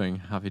just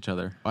improving off each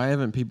other. Why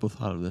haven't people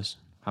thought of this?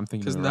 I'm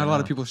thinking Because of it not right a lot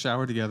now. of people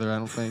shower together. I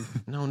don't think.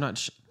 No,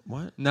 not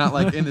what? Not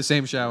like in the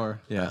same shower.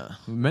 Yeah,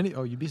 many.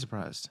 Oh, you'd be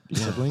surprised.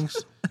 Siblings.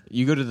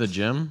 You go to the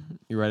gym.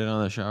 You write it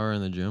on the shower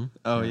in the gym.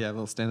 Oh yeah, a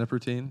little stand-up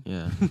routine.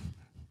 Yeah.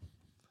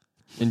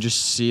 And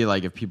just see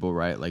like if people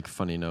write like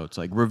funny notes,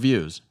 like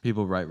reviews.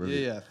 People write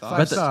reviews. Yeah, I thoughts.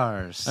 bet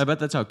Stars. I bet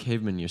that's how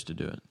cavemen used to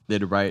do it.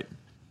 They'd write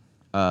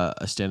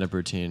a stand-up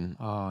routine.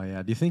 Oh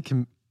yeah. Do you think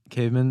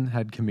cavemen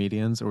had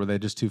comedians, or were they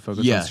just too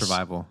focused Yes. on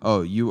survival?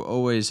 Oh, you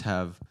always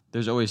have.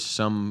 There's always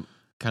some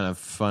kind of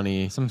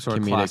funny, Some sort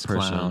of comedic class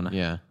person. clown.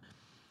 Yeah.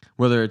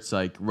 Whether it's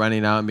like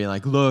running out and being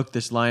like, "Look,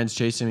 this lion's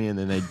chasing me," and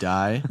then they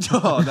die.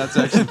 Oh, that's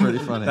actually pretty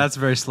funny. That's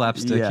very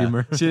slapstick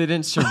humor. See, they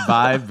didn't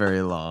survive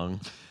very long,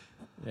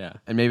 Yeah.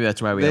 and maybe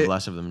that's why we They- have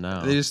less of them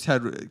now. They just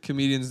had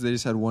comedians. They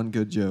just had one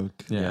good joke.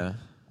 yeah.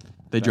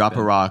 They Back drop a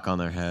then. rock on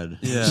their head.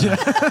 Yeah.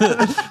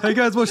 Hey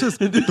guys, watch this.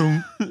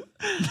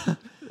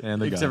 And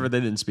they Except for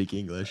they didn't speak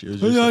English. It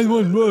was Hey just guys,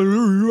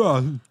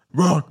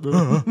 rock.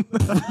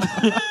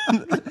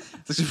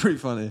 It's actually pretty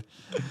funny.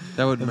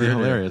 That would That'd be murder.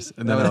 hilarious.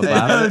 And That then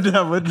would-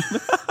 they'll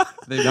laugh.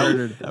 They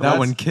murdered. That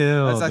one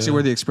killed. That's actually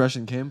where the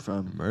expression came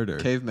from. Murder.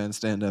 Caveman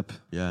stand-up.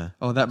 yeah.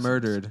 Oh, that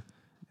murdered.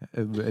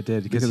 It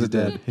did because Because he's it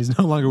did. dead. He's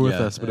no longer with Yeah.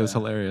 us, but it was Yeah.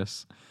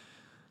 hilarious.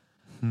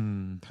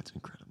 That's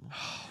incredible.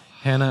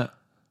 Hannah,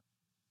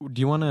 do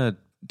you want to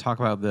talk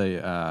about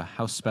the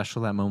how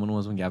special that moment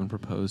was when Gavin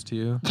proposed to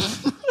you?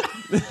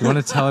 You want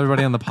to tell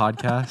everybody on the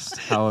podcast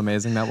how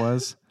amazing that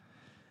was?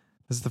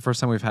 This is the first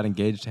time we've had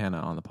engaged Hannah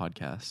on the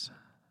podcast.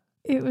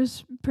 It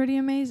was pretty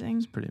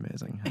amazing. Pretty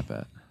amazing, I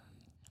bet.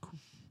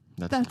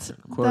 That's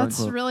incredible. Quote, that's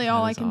unquote. really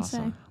all That I is can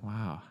awesome.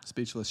 Wow.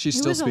 Speechless. She's say.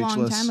 It still was speechless. a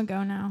long time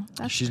ago now.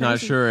 That's She's not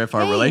crazy. sure if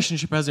our Hey,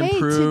 relationship has hey,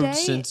 improved today-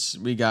 since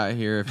we got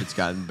here, if it's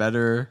gotten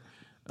better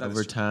That is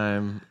over true.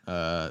 time.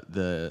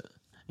 The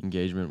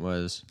engagement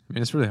was. I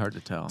mean, it's really hard to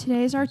tell.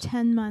 Today's our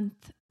 10-month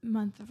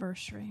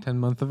anniversary.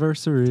 10-month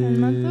anniversary.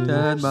 10-month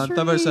 10-month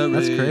anniversary.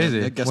 That's crazy.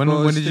 Yeah, Guest When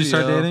Boys did you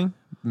start Studio. dating?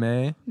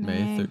 May.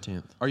 May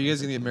 13th. Are you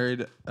guys gonna get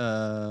married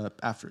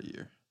after a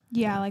year?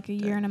 Yeah, like a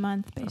year and a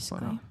month,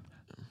 basically. wow.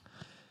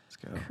 Let's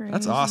go. Crazy.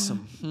 That's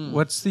awesome.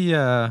 What's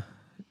the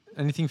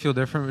anything feel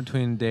different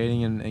between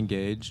dating and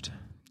engaged?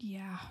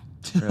 Yeah.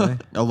 Really?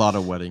 A lot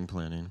of wedding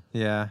planning.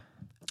 Yeah.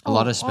 A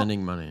lot Oh, of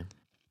spending money.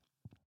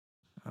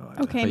 Oh,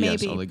 Okay, But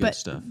yes, maybe, all the good but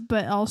stuff.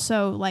 but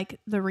also like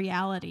the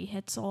reality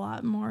hits a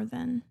lot more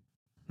than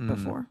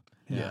before.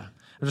 Yeah.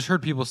 I've just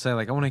heard people say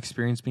like, I want to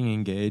experience being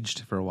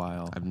engaged for a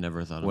while. I've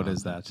never thought What about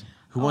is that?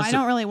 Who Oh, wants I to?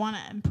 don't really want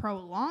to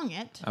prolong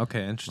it.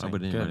 Okay, Why interesting.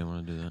 would anybody Good.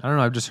 want to do I that? don't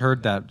know. I've just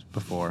heard that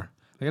before.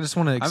 Like, I just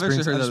want to actually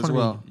experience. heard I that just as wanna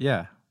well. be-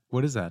 yeah.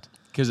 What is that?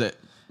 Because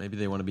maybe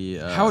they want to be.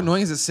 How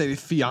annoying is it to say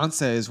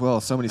fiance as well?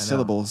 So many know.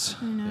 syllables.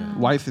 I know. Yeah.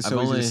 Wife is I've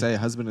so easy only- to say.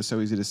 Husband is so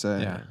easy to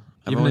say. Yeah.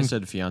 I've Even only in-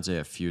 said fiance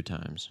a few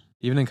times.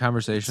 Even in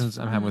conversations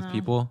I'm having with fun, though.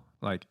 people,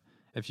 like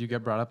if you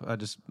get brought up, I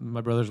just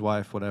my brother's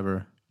wife,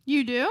 whatever.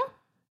 You do?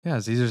 Yeah,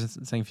 it's easier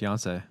saying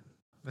fiance.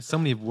 There's so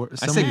many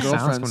words. I so say many sounds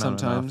girlfriend going on in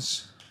my mouth.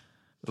 sometimes.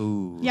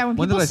 Ooh. Yeah, when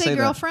When did people I say say that?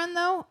 girlfriend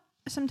though,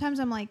 sometimes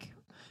I'm like,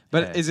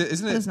 But Hey.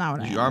 isn't That's it? not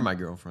what I You am. are my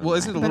girlfriend. Well,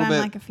 isn't it a But little I'm bit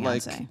like a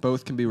fiance.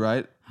 both can be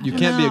right? You don't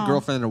can't be a know.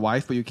 girlfriend and a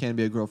wife, but you can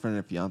be a girlfriend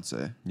and a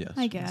fiance. Yes,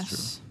 I that's true.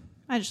 guess.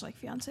 I just like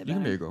fiance You can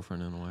better. be a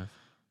girlfriend and a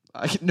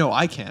wife. No,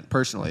 I can't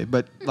personally,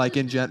 but like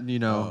in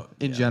Oh,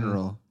 yeah.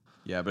 general.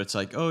 Yeah, but it's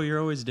like, oh, you're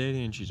always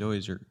dating, and she's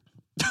always your.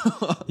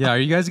 Yeah, are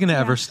you guys gonna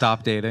ever Yeah.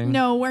 stop dating?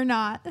 No, we're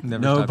not.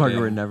 Never No, stop Parker,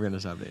 dating? we're never gonna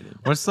stop dating.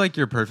 What's like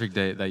your perfect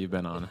date that you've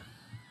been on?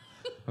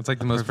 What's like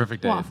the most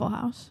perfect date? Waffle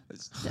House. Oh,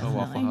 Waffle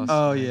Definitely. House.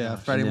 Oh yeah,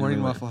 Friday And then morning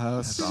we went- Waffle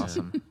House. That's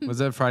awesome.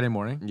 Was it Friday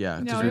morning? Yeah,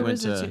 because No, we it went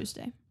was a to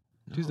Tuesday.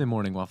 Tuesday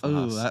morning Waffle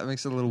Oh, House. that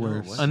makes it a little No, it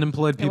worse. wasn't.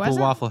 Unemployed people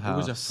wasn't? Waffle It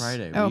House. was a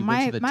Friday. Oh, We went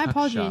my to the my tuck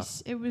apologies.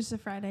 shop. It was a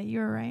Friday. You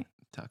were right.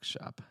 Tuck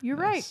shop. You're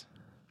Nice.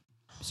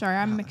 right. Sorry,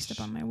 I'm mixed up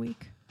on my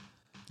week.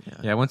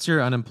 Yeah, once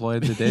you're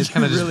unemployed, the days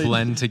kind of just Really-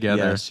 blend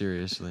together. Yeah,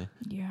 seriously.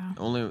 Yeah.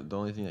 The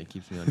only thing that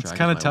keeps me on track. It's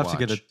kind of is my tough to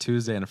get a watch.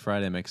 Tuesday and a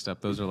Friday mixed up.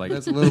 Those are like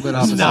That's a little bit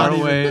as opposite. far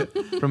away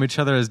from each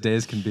other as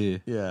days can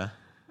be. Yeah,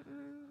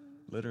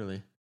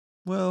 literally.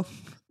 Well,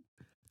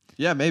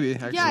 yeah, maybe.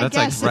 Actually. Yeah, I that's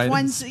like guess right if in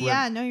one's split.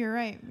 yeah, no, you're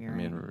right. You're I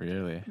mean, right.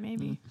 really.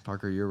 Maybe.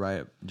 Parker, you're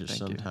right. Just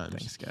Thank sometimes. you.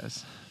 Thanks,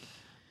 guys.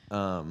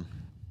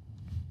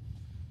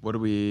 What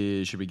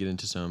should we get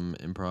into some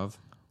improv?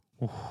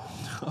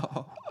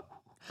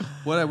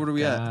 What are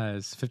we at?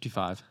 Guys,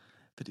 55.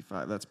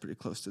 55. That's pretty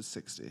close to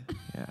 60.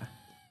 Yeah.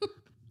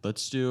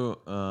 Let's do.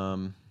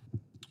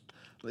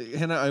 Like,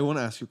 Hannah, I want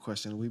to ask you a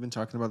question. We've been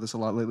talking about this a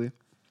lot lately.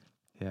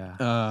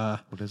 Yeah.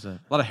 What is it? A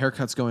lot of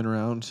haircuts going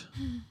around.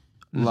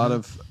 A lot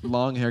of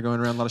long hair going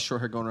around. A lot of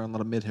short hair going around. A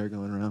lot of mid hair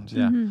going around.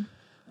 Yeah.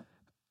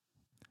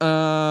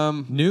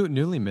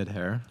 Newly mid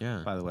hair.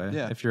 Yeah. By the way.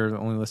 Yeah. If you're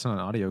only listening on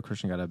audio,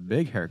 Christian got a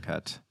big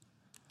haircut.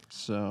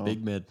 So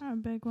Big mid. A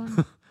big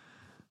one.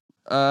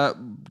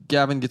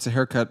 Gavin gets a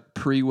haircut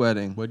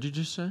pre-wedding. What'd you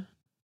just say?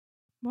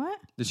 What?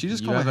 Did she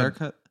just You call my have a-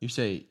 haircut? You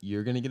say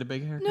you're gonna get a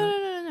big haircut?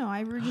 No.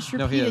 I just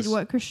No, he repeated is.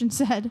 what Christian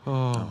said.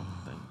 Oh.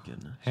 Thank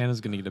goodness. Hannah's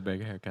going to get a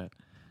big haircut.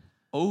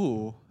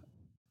 Oh.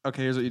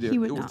 Okay, here's what you He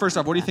would do. not First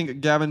off, like what do you that.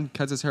 think? Gavin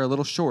cuts his hair a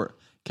little short.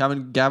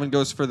 Gavin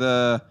goes for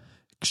the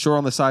short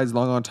on the sides,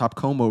 long on top,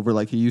 comb over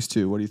like he used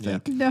to. What do you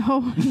think?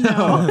 No.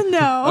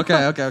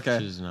 Okay.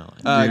 She's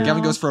not like No.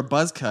 Gavin goes for a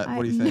buzz cut.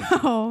 What do you think?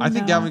 No, I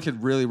think no. Gavin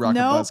could really rock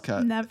no, a buzz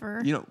cut.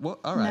 Never. You know, well,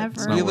 all right. Never.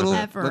 Let's be a little.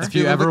 Ever. Let's If be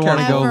you a little ever want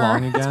to go Ever.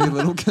 long Be a again,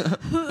 little.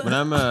 when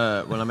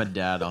I'm a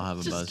dad, I'll have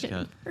a Just buzz kidding.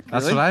 cut.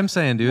 that's Really? what I'm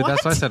saying, dude.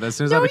 That's what I What? said. As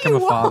soon as No, I become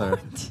you a father.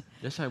 won't.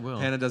 Yes, I will.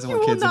 Hannah doesn't You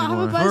want will kids not have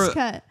anymore. a buzz For-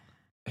 cut.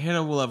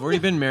 Hannah will have already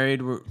been married,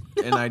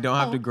 and I don't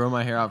have to grow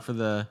my hair out for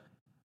the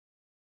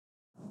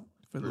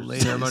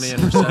ceremony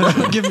and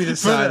reception. Give me the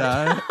side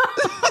eye.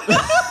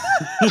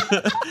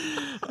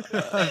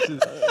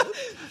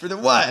 For the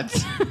what?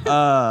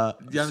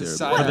 For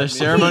side the eye.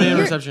 ceremony and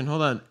You're- reception.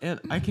 Hold on, and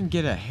I can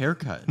get a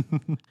haircut.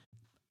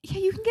 Yeah,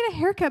 you can get a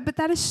haircut, but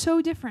that is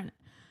so different.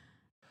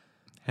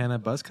 Hannah,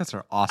 buzz cuts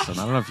are awesome.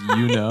 I don't know if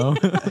you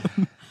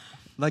know.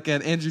 Like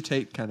an Andrew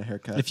Tate kind of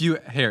haircut.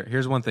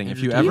 Here's one thing. If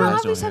you Andrew Tate ever You don't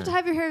has no always have hair. to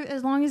have your hair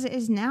as long as it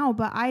is now,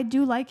 but I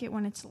do like it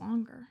when it's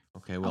longer.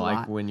 Okay, well, A like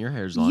lot. when your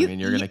hair's long You- and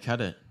you're gonna cut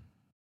it.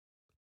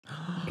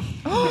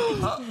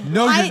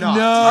 no, I- you're not.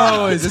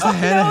 No, is this a don't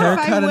Hannah know if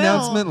I haircut will.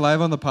 announcement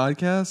live on the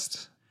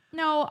podcast?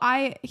 No,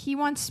 he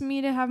wants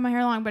me to have my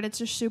hair long, but it's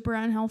just super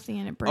unhealthy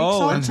and it breaks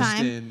all the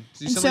time. interesting.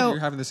 So you And sound so- like you're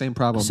having the same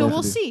problem. So both we'll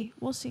of you. see.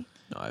 We'll see.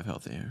 No, I have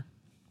healthy hair.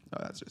 Oh,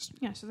 that's just.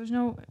 Yeah, so there's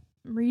no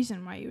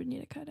reason why you would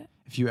need to cut it.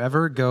 if you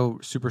ever go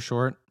super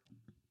short,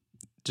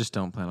 just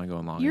don't plan on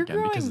going long You're again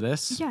growing. because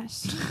this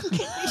Yes.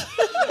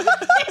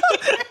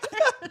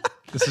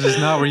 this is just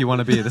not where you want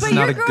to be. This But is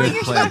not you're a growing good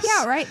yours place. back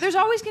out, right? There's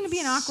always going to be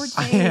an awkward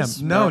I am.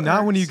 phase. No, where it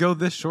not when you hurts. go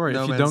this short.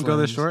 No if you man's don't go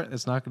this land. short,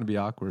 it's not going to be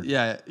awkward.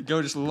 Yeah,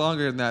 go just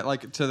longer than that,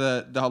 like to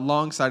the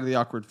long side of the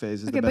awkward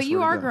phase. Is Okay, the but best you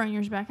way to are go. growing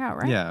yours back out,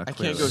 right? Yeah, I can't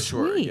clearly. go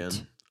short Sweet.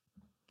 again.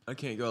 I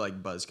can't go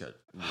like buzz cut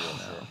real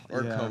now.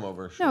 Or Yeah. comb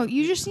over. No,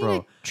 you just need Bro,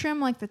 to trim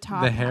like the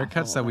top. The half a haircuts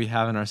that little we bit.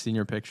 have in our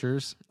senior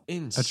pictures,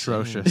 Insane.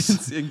 atrocious.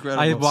 It's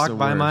incredible. I It's walk the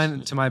by worst.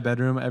 mine to my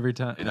bedroom every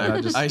time. And and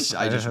I just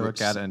I just look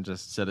at it and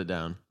just set it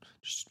down.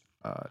 Just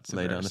it's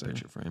lay down the embarrassing.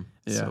 picture frame.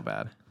 It's Yeah. so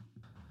bad.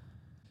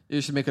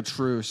 You should make a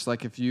truce.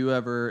 Like if you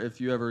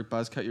ever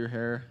buzz cut your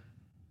hair,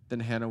 then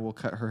Hannah will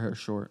cut her hair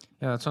short.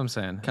 Yeah, that's what I'm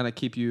saying. Kind of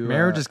keep you.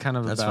 Marriage is kind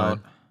of that's about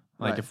fine.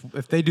 like Right.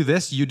 if they do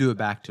this, you do it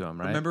back to them,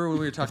 right? Remember when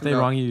we were if talking they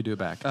about wrong you, you do it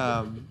back.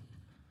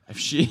 If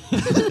she,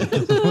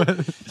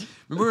 remember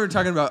we were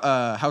talking about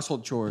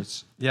household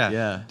chores.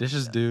 yeah.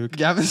 Dishes, Duke.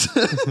 Gavin's.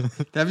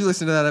 Have you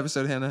listened to that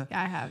episode, Hannah?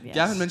 Yeah, I have. Yes.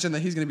 Gavin mentioned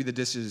that he's going to be the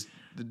dishes.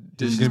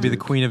 She's gonna be the dude.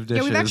 queen of Yeah,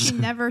 dishes. we've actually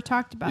never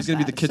talked about He's gonna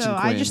be that. the kitchen so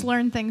I just queen.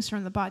 learned things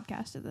from the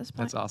podcast at this point.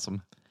 That's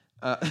awesome.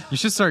 Uh, You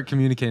should start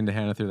communicating to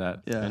Hannah through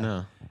that. yeah, I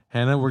know.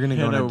 Hannah, we're gonna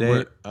go on Hannah, a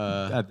date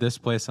we're, at this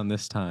place on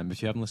this time.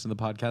 If you haven't listened to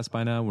the podcast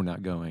by now, we're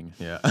not going.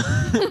 Yeah.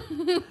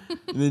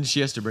 And then she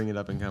has to bring it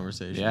up in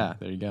conversation. Yeah,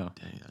 there you go.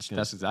 Dang, that's gonna,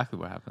 That's exactly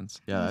what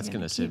happens. yeah, that's You're gonna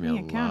gonna save keep me a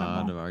me lot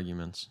accountable. of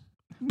arguments.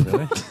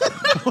 Really?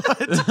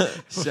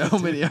 so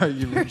many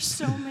arguments. There's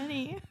so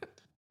many.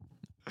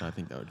 I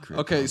think that would create.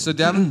 Okay, so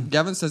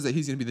Gavin says that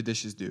he's going to be the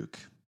dishes Duke.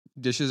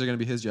 Dishes are going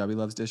to be his job. He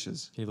loves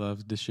dishes. He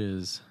loves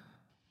dishes.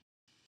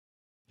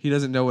 he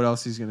doesn't know what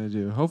else he's gonna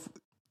do.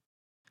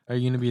 Are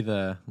you gonna be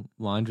the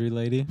laundry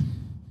lady?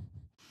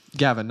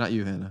 Gavin, not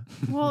you, Hannah.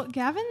 Well,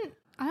 Gavin,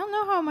 I don't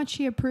know how much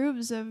he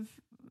approves of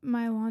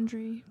my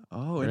laundry.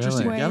 Oh, Really?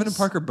 interesting. Ways. Gavin and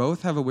Parker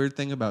both have a weird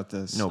thing about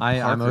this. No,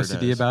 I'm Parker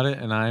OCD does. about it,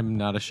 and I'm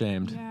not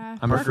ashamed. Yeah,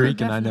 I'm a Parker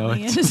freak, and I know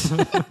definitely it. is.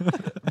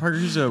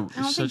 Parker's I don't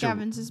think such a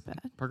Gavin's is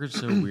bad. Parker's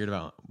so weird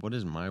about what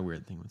is my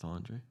weird thing with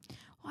laundry.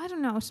 Well, I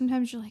don't know.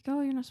 Sometimes you're like, oh,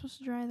 you're not supposed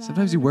to dry that.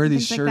 Sometimes you or wear different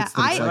these things like shirts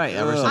that. that it's like, Right,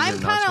 ever ugh. since I'm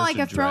you're not kind of supposed like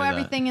to a throw dry that.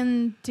 everything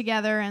in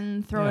together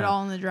and throw it Yeah.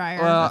 all in the dryer.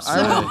 Well, So-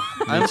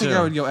 I don't think too.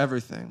 I would go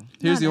everything.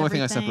 Here's Not the only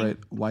thing I everything. separate: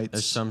 whites.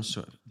 There's some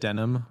sort.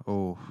 Denim.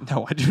 Oh,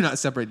 No, I do not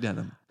separate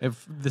denim.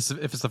 if it's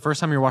the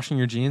first time you're washing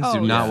your jeans, Oh,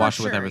 do not for wash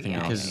it with sure, everything yeah,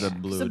 else. Because yeah, the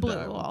yeah. blue the blue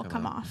dye will will all come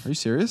come out. off. Are you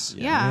serious?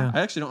 Yeah. I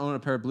actually don't own a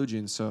pair of blue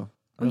jeans, so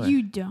Oh, Really?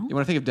 you don't?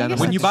 when I think of denim, guess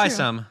When that's you buy true.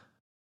 some,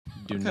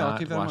 do Okay, I'll not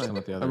keep that in wash mind. them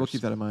with the others. I will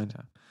keep that in mind.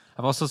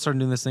 I've also started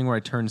doing this thing where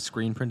I turn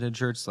screen printed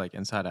shirts like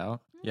inside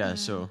out. Yeah,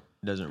 so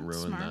it doesn't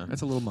ruin Smart. that.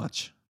 That's a little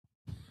much.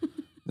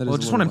 That Well, is a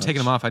just when little I'm taking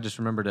them much. off, I just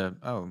remember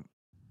to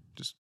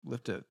just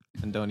lift it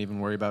and don't even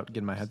worry about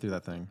getting my head through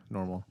that thing.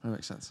 Normal. That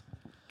makes sense.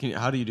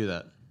 How do you do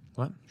that?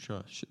 What? Show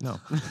us. No.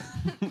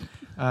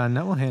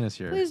 Netwell Hannah's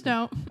here. Please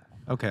don't.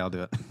 Okay, I'll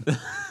do it.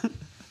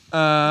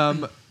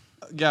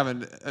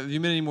 Gavin, have you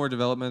made any more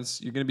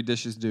developments? You're going to be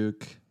Dishes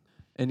Duke.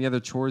 Any other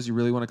chores you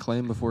really want to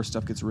claim before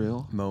stuff gets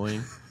real?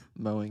 Mowing,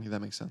 Mowing,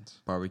 that makes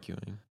sense.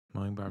 barbecuing,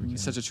 Mowing barbecue.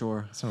 Such a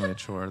chore. That's not really a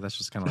chore. That's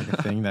just kind of like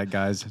a thing that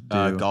guys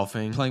do.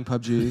 golfing, Playing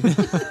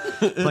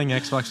PUBG. Playing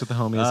Xbox with the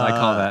homies. I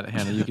call that,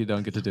 Hannah. You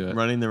don't get to do it.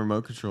 running the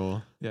remote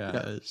control. Yeah.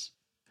 Guys.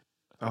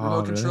 Oh,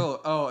 Remote really? control.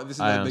 Oh, this is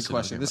I a big honestly don't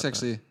question. care This about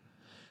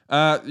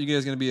actually, you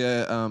guys going to be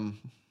a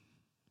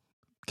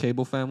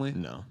cable family?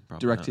 No, probably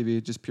Direct not.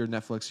 TV, just pure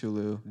Netflix,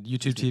 Hulu.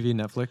 YouTube TV,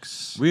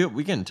 Netflix.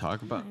 We can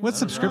talk about What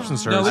subscription No.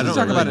 service? No, we I can don't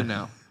talk about really- it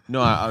now.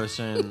 No, I was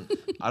saying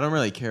I don't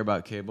really care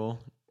about cable.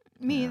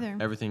 Me either.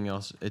 Everything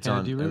else, it's Hannah,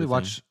 on. do you really everything.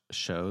 watch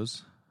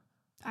shows?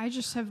 I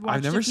just have watched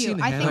I've never a few. seen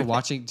I Hannah think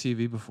watching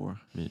TV before.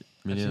 Me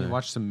I've seen you neither.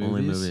 watch some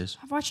Only movies. movies.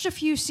 I've watched a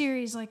few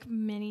series like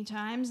many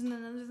times, and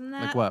then other than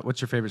that, Like what?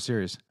 What's your favorite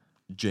series?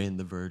 Jane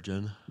the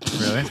Virgin.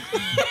 Really?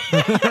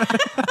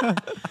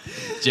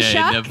 Jane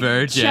Chuck, the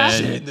Virgin. Chuck,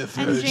 Jane and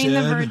Jane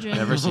the Virgin.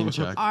 Never seen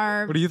Chuck.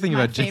 Are What do you think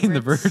my about Jane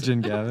the favorites.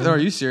 Virgin, Gavin? Oh, are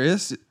you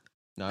serious?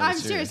 No, I'm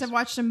serious. I've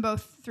watched them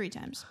both 3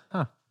 times.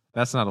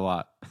 That's not a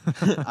lot.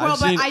 Well,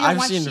 but I don't I've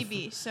watch seen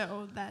TV,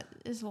 so that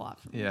is a lot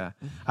for me. Yeah.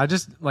 I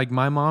just like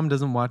my mom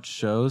doesn't watch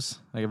shows.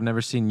 Like I've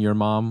never seen your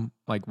mom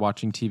like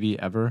watching TV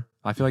ever.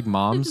 I feel like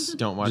moms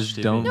Don't watch just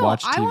TV. don't No,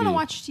 watch TV. I want to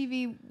watch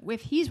TV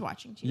if he's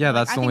watching TV. Yeah,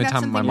 that's I the think only that's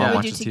time something my we mom would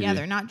watches do TV.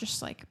 together, not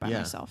just like by Yeah.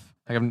 myself.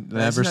 Like I've Isn't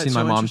never that seen so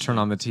my mom interesting? turn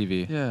on the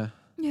TV. Yeah.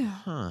 Yeah.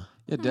 Huh.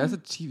 Yeah, Dad's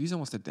TV's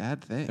almost a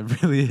dad thing.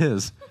 It really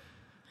is.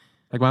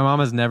 Like my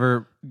mom has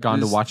never gone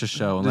to Does- watch a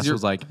show unless it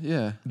was like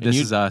yeah. This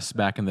you- Is Us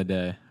back in the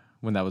day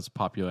when that was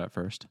popular at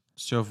first.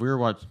 So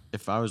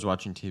if I was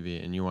watching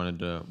TV and you wanted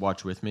to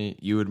watch with me,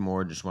 you would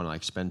more just want to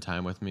like spend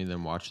time with me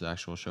than watch the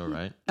actual show,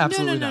 right?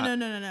 Absolutely no, not. no,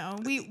 no, no, no,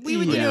 no. We would Yeah,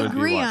 need to would be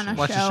agree on a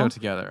Watch show. the show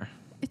together.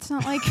 It's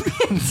not like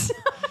it's,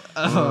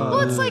 well,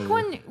 it's like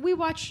when we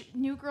watch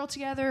New Girl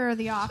together or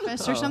The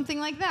Office or something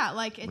like that.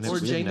 Like it's Or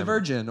We've Jane the never-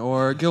 Virgin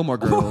or Gilmore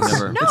Girls.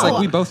 Never. It's like No.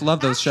 we both love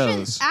those action,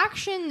 shows.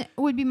 Action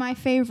would be my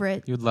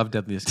favorite, You would love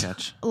Deadliest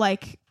Catch.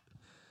 like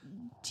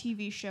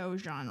TV show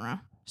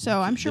genre. So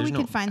I'm sure There's we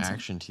no could find some,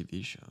 action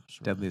TV shows.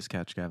 right? Deadliest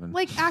Catch, Gavin.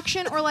 like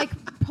action or like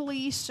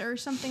police or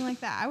something like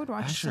that. I would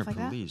watch Action or stuff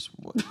like police?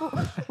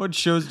 What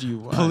shows do you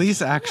watch?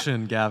 Police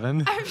action, Gavin.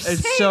 that. I'm It's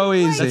saying, so like,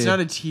 easy. That's not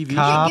a TV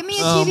Cop. Give me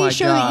a Oh TV my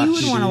show that you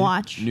would gosh. want to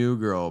watch. New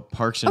Girl,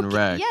 Parks and Okay,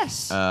 Rec.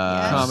 yes,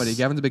 yes. Comedy.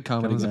 Gavin's a big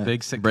comedy Gavin's a guy.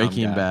 big sitcom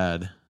Breaking guy.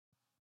 Bad.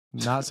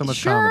 Not so much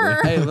Sure.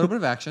 comedy. Hey, a little bit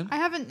of action. I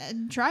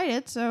haven't tried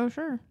it, so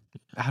sure.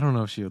 I don't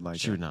know if she would like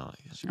She it. would not like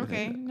it.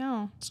 Okay,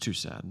 no. It's too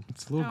sad.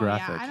 It's a little No,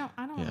 graphic. Yeah,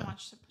 I don't want Yeah. to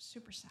watch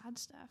super sad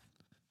stuff.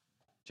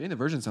 Jane the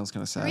Virgin sounds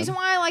kind of The sad. reason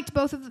why I liked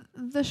both of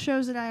the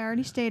shows that I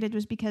already stated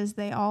was because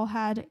they all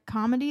had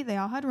comedy, they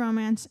all had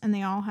romance, and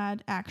they all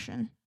had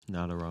action.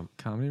 Not a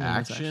Comedy,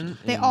 romance, action.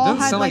 They in- all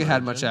Doesn't had, sound like like- it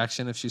had much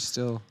action if she's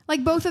still.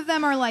 Like both of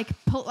them are like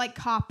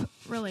cop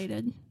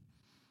related,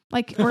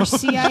 like or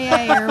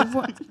CIA or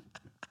what?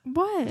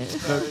 What?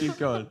 No, keep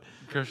going.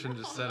 Christian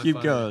just said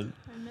Keep going.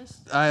 I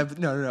missed. I have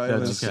no. It That's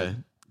was okay.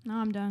 No,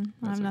 I'm done.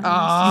 I have nothing.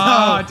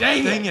 Oh,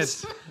 dang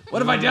it! What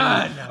have I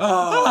done?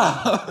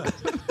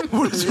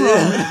 What is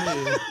wrong?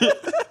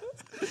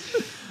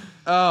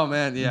 Oh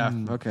man, yeah.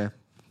 Okay.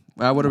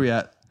 What are we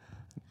at?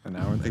 An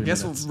hour and I 3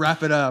 guess minutes. we'll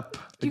wrap it up.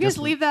 Do you guys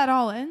leave that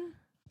all in?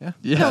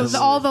 Yes.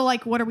 No, all the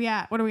like, what are we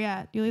at? What are we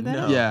at? You leave that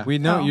No. in? Yeah. We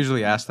don't Oh.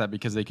 usually ask that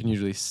because they can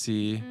usually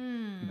see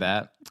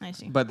that. I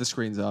see. But the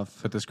screen's off.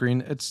 But the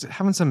screen, it's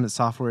having some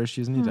software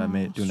issues. Need to Oh, do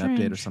an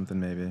update or strange. something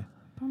maybe.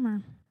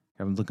 Bummer.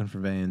 I'm looking for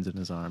veins in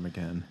his arm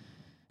again.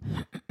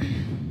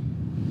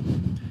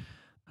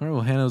 All right,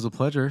 well, Hannah, it was a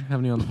pleasure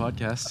having you on the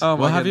podcast. Oh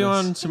my We'll have you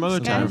goodness. on some other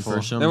Thanks, time guys.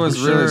 for some. That was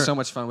I'm really sure- so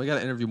much fun. We got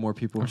to interview more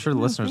people. I'm sure the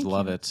Oh, listeners thank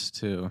love you. it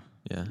too.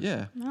 Yeah.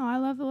 Yeah. No, I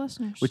love the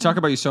listeners. We talk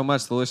about you so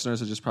much. The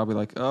listeners are just probably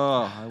like,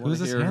 "Oh, I want Who's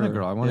to this hear Hannah her.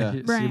 girl? I want Yeah. to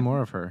see Right.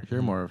 more of her.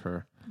 Hear more of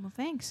her. Well,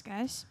 Well, thanks,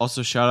 guys.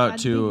 Also, shout out Glad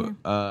to be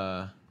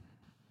to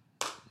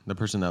the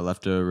person that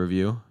left a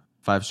review,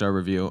 5-star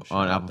review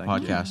on out, Apple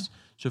thank you. Podcasts.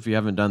 So if you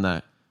haven't done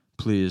that,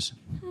 please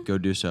go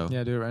do so.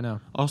 Yeah, do it right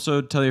now.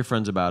 Also, tell your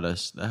friends about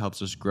us. That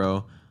helps us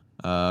grow.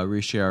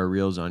 Reshare our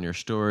reels on your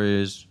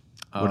stories,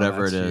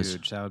 whatever it is.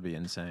 Huge. That would be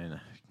insane.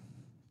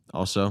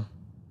 Also,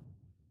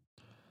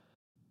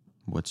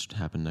 what's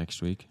happened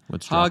next week?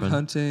 What's Hog dropping?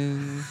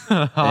 hunting.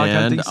 Hog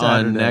hunting And on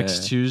Saturday.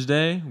 next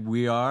Tuesday,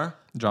 we are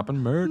dropping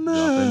merch.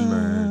 dropping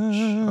merch.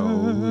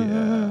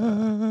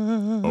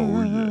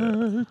 Oh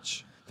yeah.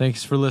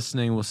 Thanks for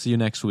listening. We'll see you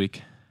next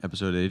week.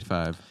 Episode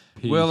 85.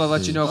 Will, I'll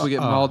let you know if we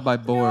get mauled by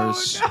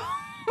boars.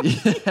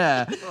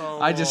 Yeah.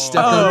 I just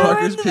stepped on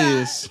Parker's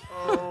piece.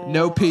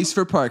 No peace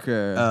for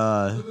Parker.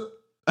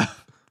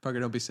 Parker,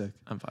 don't be sick.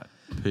 I'm fine.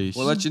 Peace.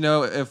 We'll let you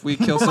know if we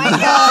kill some.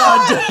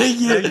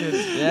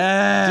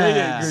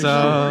 Yeah.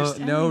 So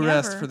No ending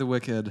rest ever. for the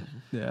wicked.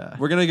 yeah.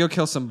 We're gonna go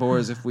kill some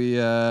boars. If we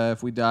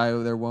die,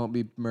 there won't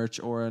be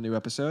merch or a new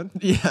episode.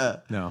 Yeah.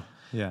 No.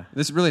 Yeah.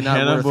 This is really not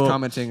Hannah worth will-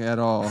 commenting at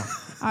all.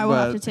 I will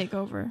have But to take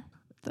over.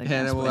 The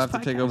Hannah Gas will Boys have to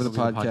take over the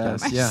podcast.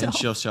 podcast. Yeah. And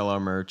she'll sell our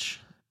merch.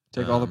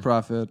 Take all the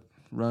profit.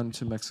 Run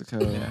to Mexico.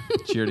 Yeah.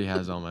 She already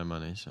has all my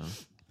money, so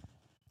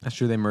That's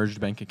true. They merged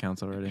bank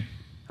accounts already.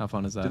 How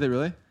fun is that? Did they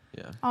really?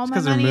 yeah. All It's my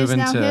 'cause they're money is moving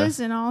now to- his,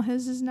 and all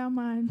his is now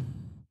mine.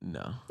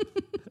 No.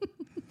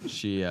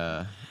 She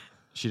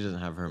doesn't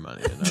have her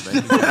money in our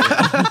bank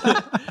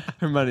account.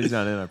 Her money's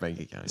not in our bank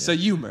account. So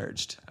yet. you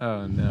merged.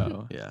 Oh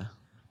no. Yeah.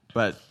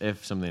 But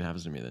if something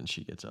happens to me, then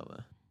she gets all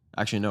the.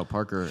 Actually, no,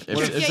 Parker. If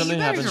Yeah, you something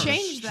better happens,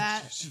 change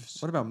that.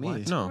 What about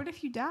me? no. What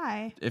if you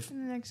die If in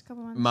the next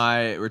couple months?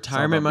 my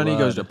retirement about money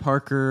goes to blood.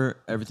 Parker,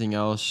 everything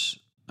else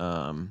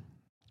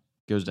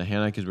goes to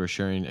Hannah because we're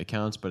sharing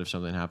accounts. But if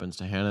something happens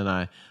to Hannah and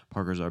I,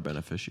 Parker's our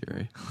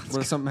beneficiary. What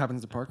if something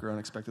happens to Parker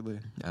unexpectedly?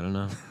 I don't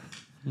know.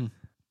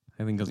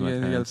 I think it goes to You my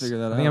gotta parents. figure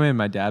that I think out. I made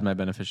my dad my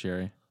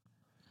beneficiary.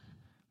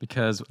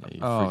 Because Yeah, you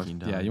oh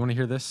freaking yeah, died. you want to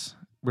hear this?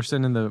 We're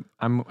sitting in the.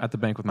 I'm at the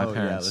bank with my Yeah,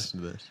 parents.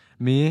 listen to this.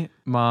 Me,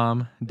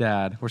 mom,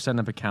 dad. We're setting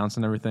up accounts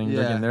and everything.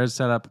 They're Yeah. getting theirs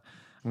set up.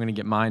 I'm gonna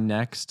get mine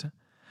next.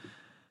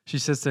 She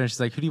sits there and she's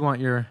like, "Who do you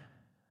want your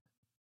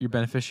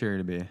beneficiary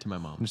to be?" To my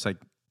mom. I'm just like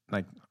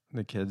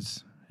the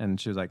kids, and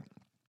she was like,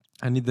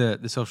 "I need the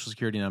social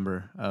security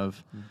number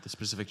of The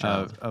specific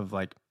child. of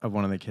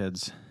one of the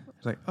kids."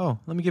 She's like, "Oh,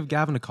 let me give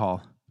Gavin a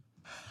call."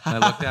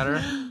 And I looked at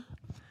her.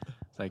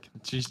 It's like,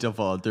 She still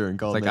followed through and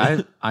called it's me.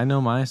 like I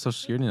know my social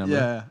security number.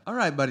 Yeah. All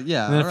right, buddy.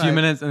 Yeah. And then all a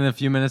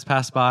few right. minutes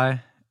passed by,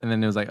 and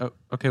then it was like, "Oh,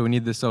 okay, we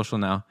need this social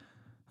now."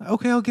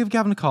 Okay, I'll give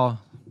Gavin a call.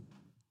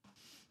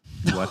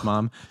 What,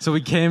 mom? So we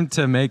came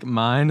to make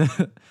mine,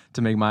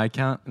 to make my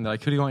account, and they're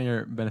like, "Who do you want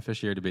your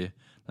beneficiary to be?" And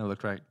I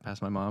looked right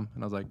past my mom,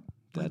 and I was like,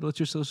 "Dad, what's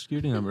your social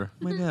security number?"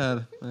 My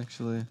dad,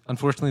 actually.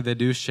 Unfortunately, they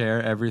do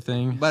share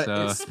everything, But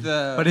so- it's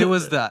the. but it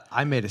was the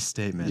I made a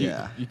statement.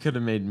 Yeah. You could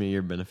have made me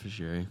your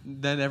beneficiary.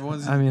 Then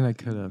everyone's. I mean, I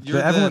could have. You're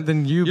But everyone, the,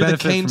 then you you're the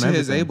benefit Cain from to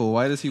his everything. Abel.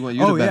 Why does he want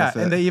you Oh to yeah,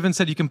 benefit? and they even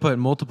said you can put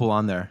multiple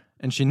on there,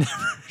 and she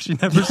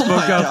never spoke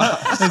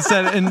up and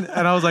said, and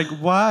I was like,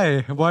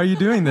 why are you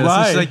doing this? And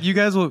Why? she's like, you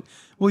guys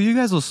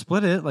will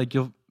split it, like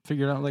you'll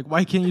figure it out. Like,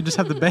 why can't you just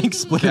have the bank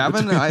split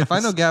Gavin, it? if I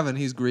know Gavin,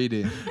 he's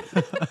greedy,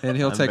 and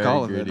he'll I'm take very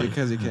all of greedy. it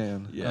because he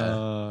can. Yeah.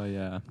 Oh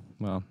yeah,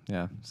 well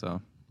yeah.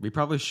 So We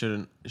probably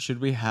shouldn't. Should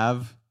we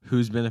have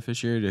who's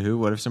beneficiary to who?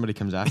 What if somebody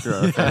comes after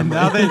our and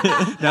family?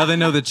 now they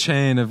know the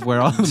chain of where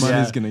all the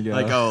money's gonna go.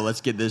 Like, oh,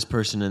 let's get this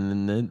person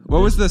and then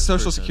What was the this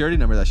social person. security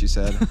number that she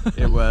said?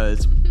 It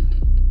was